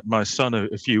from my son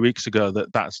a few weeks ago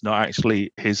that that's not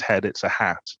actually his head; it's a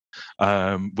hat,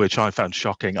 which I found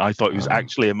shocking. I thought it was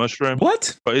actually a mushroom.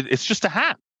 What? But it's just a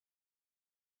hat.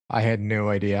 I had no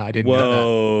idea. I didn't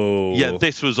know that. Yeah,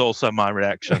 this was also my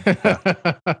reaction.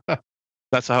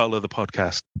 That's a whole other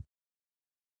podcast.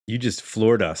 You just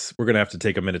floored us. We're gonna have to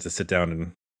take a minute to sit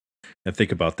down and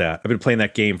think about that. I've been playing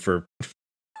that game for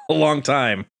a long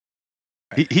time.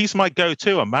 He's my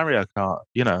go-to on Mario Kart,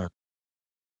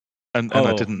 and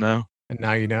I didn't know. And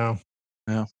now you know.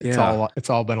 Yeah, it's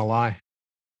all been a lie.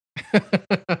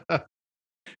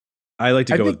 I like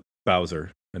to go with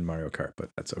Bowser in Mario Kart,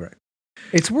 but that's all right.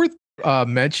 It's worth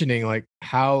mentioning like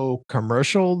how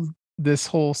commercial this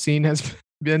whole scene has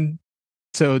been.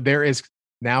 So there is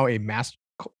now a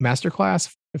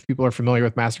masterclass. If people are familiar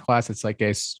with masterclass, it's like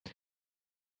a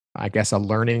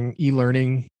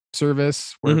e-learning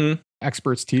service where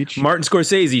experts teach. Martin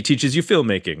Scorsese teaches you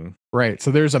filmmaking. Right.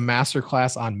 So there's a master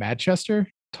class on Manchester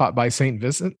taught by St.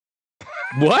 Vincent.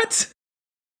 What?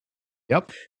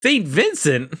 Yep. St.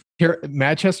 Vincent?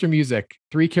 Manchester music.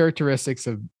 3 characteristics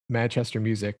of Manchester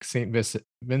music. St.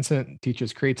 Vincent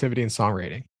teaches creativity and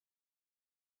songwriting.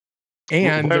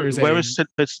 And where is St.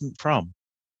 Vincent from?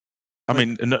 I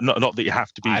mean, not that you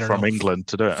have to be from England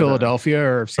to do it. Philadelphia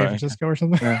or San Francisco or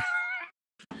something. Yeah.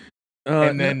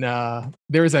 And then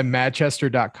there's a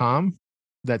Manchester.com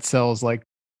that sells like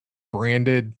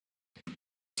branded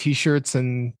t-shirts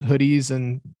and hoodies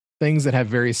and things that have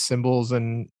various symbols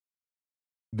and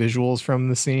visuals from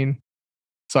the scene.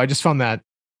 So I just found that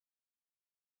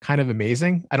kind of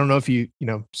amazing. I don't know if you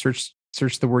search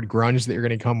the word grunge that you're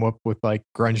going to come up with like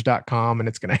grunge.com, and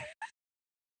it's going to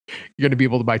you're going to be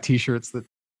able to buy t-shirts that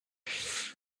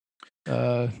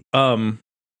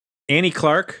Annie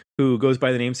Clark, who goes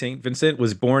by the name St. Vincent,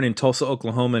 was born in Tulsa,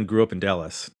 Oklahoma, and grew up in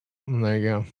Dallas. There you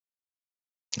go.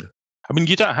 I mean,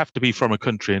 you don't have to be from a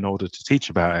country in order to teach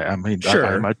about it. I mean,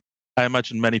 sure. I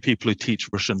imagine many people who teach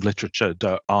Russian literature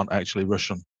aren't actually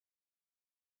Russian.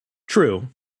 True.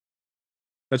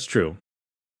 That's true.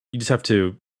 You just have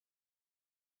to,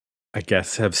 I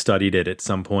guess, have studied it at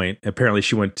some point. Apparently,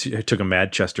 she took a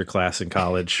Manchester class in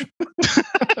college.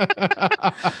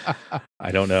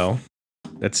 I don't know.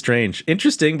 That's strange.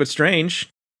 Interesting, but strange.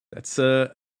 That's I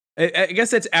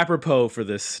guess that's apropos for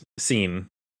this scene,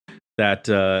 that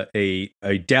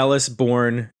a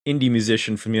Dallas-born indie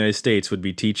musician from the United States would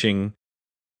be teaching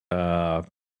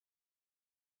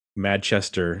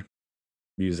Manchester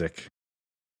music.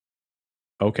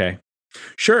 Okay.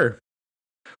 Sure.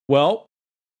 Well,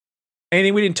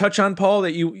 anything we didn't touch on, Paul,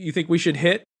 that you think we should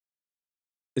hit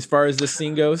as far as this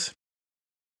scene goes?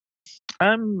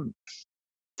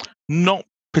 Not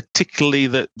particularly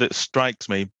that strikes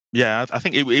me. Yeah, I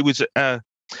think it was. I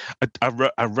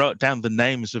wrote down the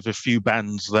names of a few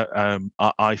bands that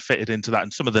I fitted into that,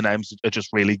 and some of the names are just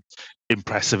really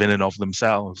impressive in and of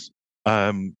themselves.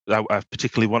 I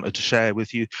particularly wanted to share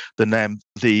with you the name,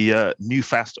 the New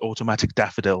Fast Automatic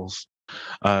Daffodils.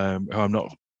 I'm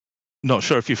not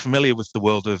sure if you're familiar with the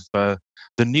world of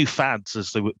the new fads,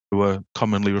 as they were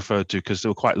commonly referred to, because they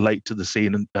were quite late to the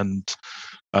scene and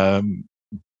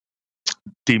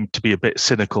deemed to be a bit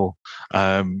cynical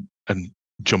and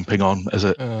jumping on as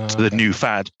the new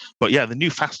fad. But yeah, the New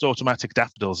Fast Automatic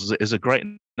Daffodils is a great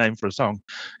name for a song.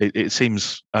 It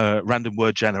seems random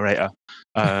word generator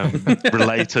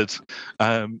related,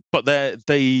 but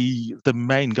the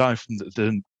main guy from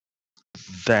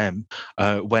them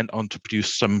went on to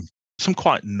produce some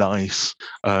quite nice,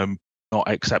 not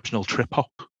exceptional trip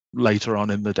hop later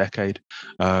on in the decade.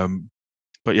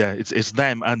 But yeah, it's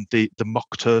them and the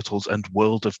Mock Turtles and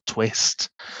World of Twist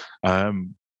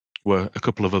were a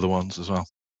couple of other ones as well.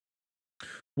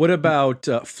 What about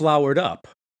Flowered Up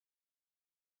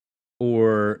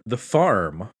or The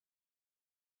Farm?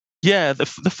 Yeah, the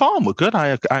Farm were good.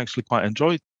 I actually quite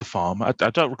enjoyed The Farm. I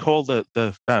don't recall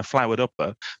the Flowered Up.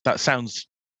 That sounds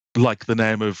like the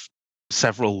name of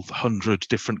several hundred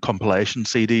different compilation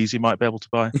CDs you might be able to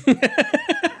buy.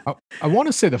 I want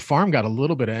to say The Farm got a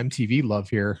little bit of MTV love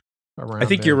here around. I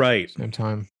think you're right. Same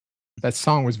time, that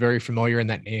song was very familiar, and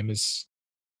that name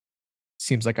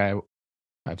seems like I've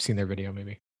seen their video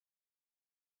maybe.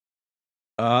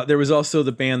 There was also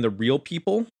the band The Real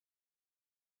People,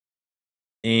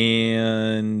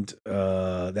 and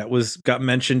that got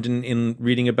mentioned in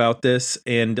reading about this,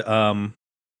 and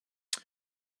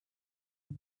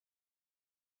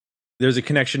there's a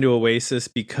connection to Oasis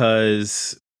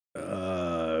because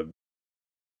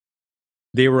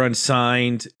they were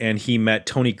unsigned, and he met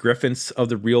Tony Griffiths of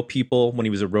The Real People when he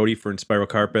was a roadie for Spiral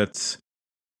Carpets,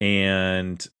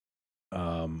 and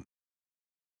I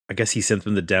guess he sent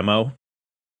them the demo,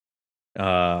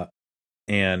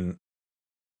 and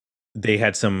they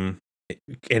had some,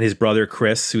 and his brother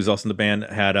Chris, who's also in the band,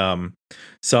 had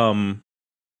some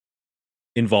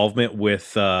involvement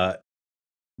with the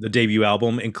debut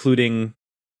album, including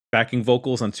backing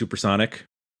vocals on Supersonic.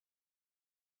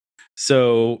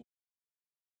 So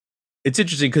it's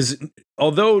interesting because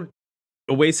although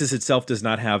Oasis itself does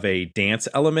not have a dance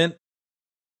element,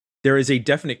 there is a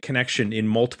definite connection in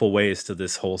multiple ways to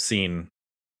this whole scene,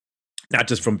 not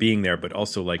just from being there, but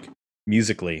also like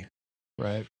musically.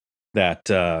 Right.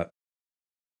 That I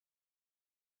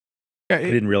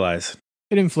didn't realize.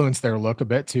 It influenced their look a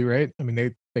bit too, right? I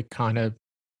mean, they kind of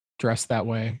dressed that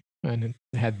way and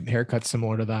had haircuts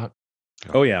similar to that.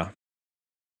 Oh yeah.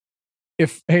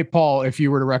 Hey Paul, if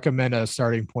you were to recommend a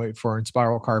starting point for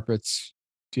Spiral Carpets,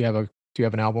 do you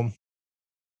have an album?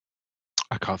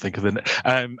 I can't think of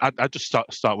the. I just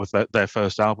start with their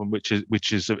first album, which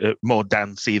is more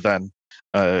dancey than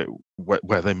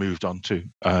where they moved on to,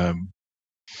 and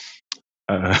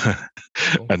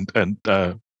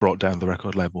brought down the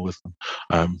record label with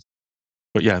them.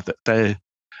 But yeah, they.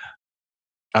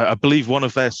 I believe one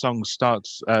of their songs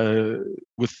starts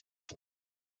with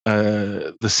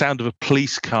the sound of a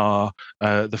police car.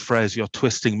 The phrase "You're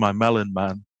twisting my melon,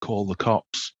 man. Call the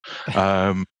cops."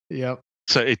 Yep.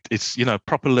 So it's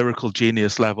proper lyrical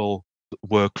genius level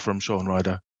work from Shaun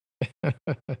Ryder,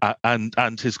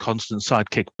 and his constant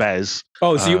sidekick Bez.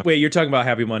 Oh, so you're talking about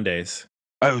Happy Mondays?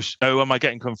 Oh, am I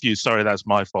getting confused? Sorry, that's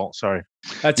my fault. Sorry.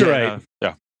 That's all right.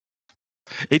 Yeah.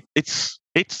 It's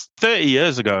 30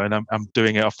 years ago, and I'm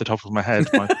doing it off the top of my head.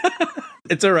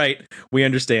 It's all right. We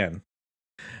understand.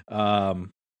 All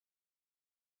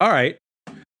right.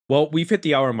 Well, we've hit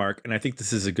the hour mark, and I think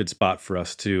this is a good spot for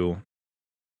us to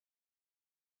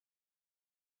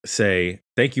say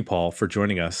thank you, Paul, for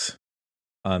joining us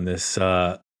on this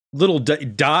little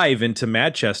dive into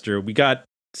Manchester. We got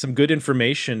some good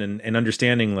information and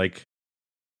understanding. Like,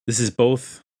 this is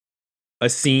both a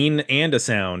scene and a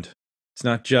sound. It's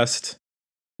not just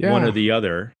one or the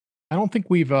other. I don't think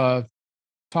we've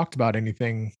talked about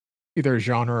anything, either a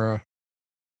genre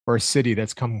or a city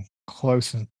that's come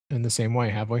close in the same way,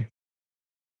 have we?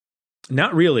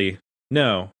 Not really.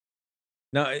 No.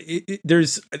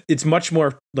 It's much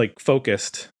more like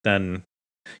focused than,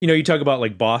 you talk about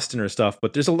like Boston or stuff,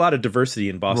 but there's a lot of diversity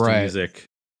in Boston music.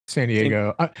 San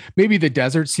Diego, maybe the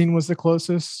desert scene was the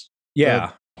closest.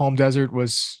 Yeah. Palm Desert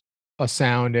was a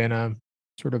sound and a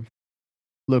sort of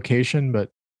location, but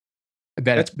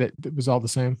that was all the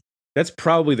same. That's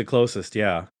probably the closest,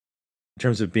 yeah, in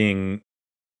terms of being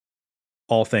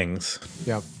all things.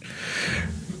 Yeah.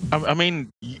 I mean,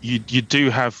 you do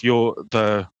have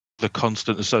the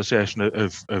constant association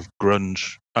of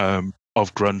grunge,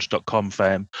 of grunge.com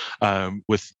fame,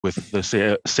 with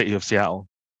the city of Seattle.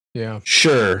 Yeah.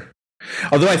 Sure.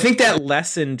 Although I think that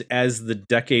lessened as the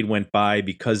decade went by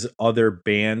because other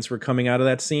bands were coming out of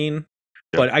that scene.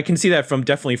 Yeah. But I can see that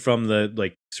definitely from the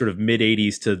like sort of mid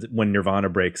 80s to when Nirvana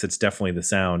breaks. It's definitely the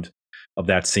sound of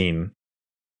that scene.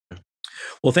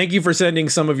 Well, thank you for sending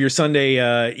some of your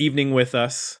Sunday evening with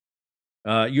us.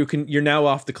 You're now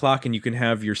off the clock, and you can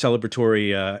have your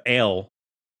celebratory ale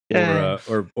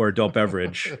or adult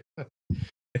beverage.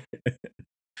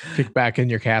 Kick back in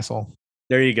your castle.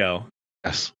 There you go.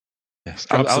 Yes.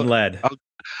 Drop some lead.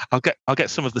 I'll get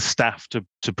some of the staff to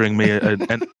bring me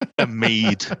a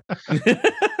mead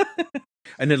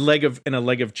and a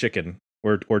leg of chicken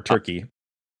or turkey.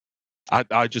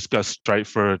 I just go straight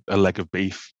for a leg of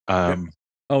beef. Oh,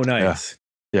 nice.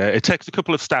 Yeah, it takes a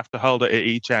couple of staff to hold it at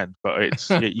each end, but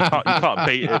you can't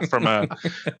beat it from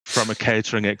a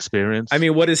catering experience. I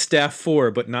mean, what is staff for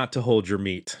but not to hold your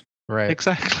meat? Right.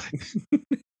 Exactly.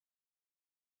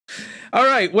 All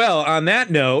right. Well, on that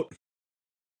note,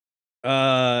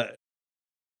 I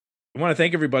want to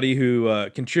thank everybody who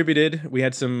contributed. We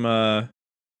had some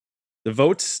the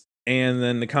votes and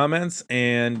then the comments,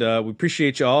 and we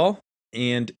appreciate you all.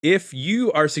 And if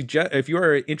you are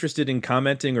interested in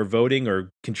commenting or voting or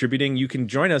contributing, you can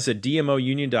join us at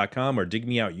dmounion.com or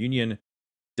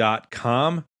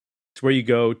digmeoutunion.com. It's where you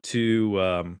go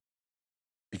to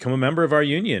become a member of our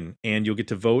union, and you'll get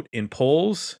to vote in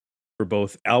polls for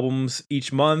both albums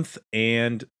each month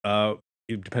and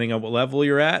depending on what level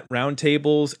you're at,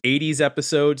 roundtables, 80s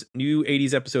episodes, new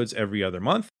 80s episodes every other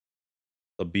month.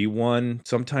 There'll be one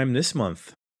sometime this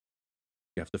month.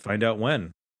 You have to find out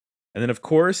when. And then, of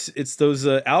course, it's those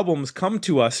albums come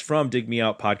to us from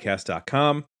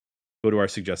digmeoutpodcast.com. Go to our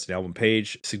suggested album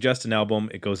page, suggest an album.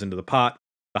 It goes into the pot,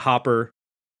 the hopper,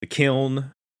 the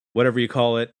kiln, whatever you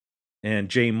call it. And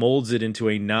Jay molds it into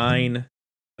a 9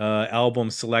 album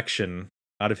selection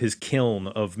out of his kiln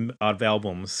of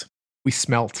albums. We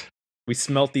smelt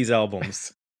these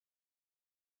albums.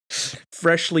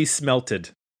 Freshly smelted.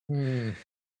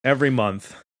 Every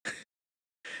month.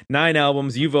 9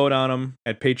 albums. You vote on them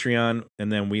at Patreon,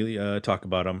 and then we talk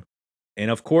about them.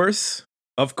 And of course,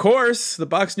 the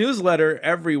Box newsletter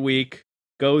every week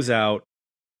goes out.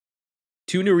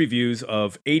 2 new reviews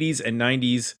of 80s and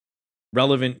 90s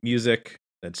relevant music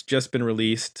that's just been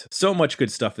released. So much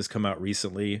good stuff has come out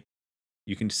recently.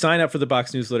 You can sign up for the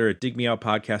Box newsletter at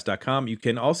digmeoutpodcast.com. You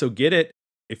can also get it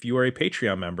if you are a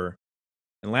Patreon member.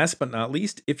 And last but not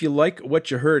least, if you like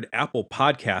what you heard, Apple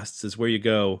Podcasts is where you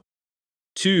go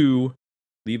to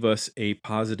leave us a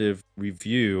positive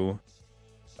review.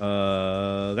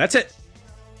 That's it.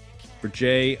 For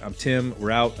Jay, I'm Tim.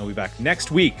 We're out. I'll be back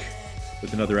next week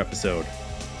with another episode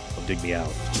of Dig Me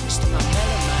Out.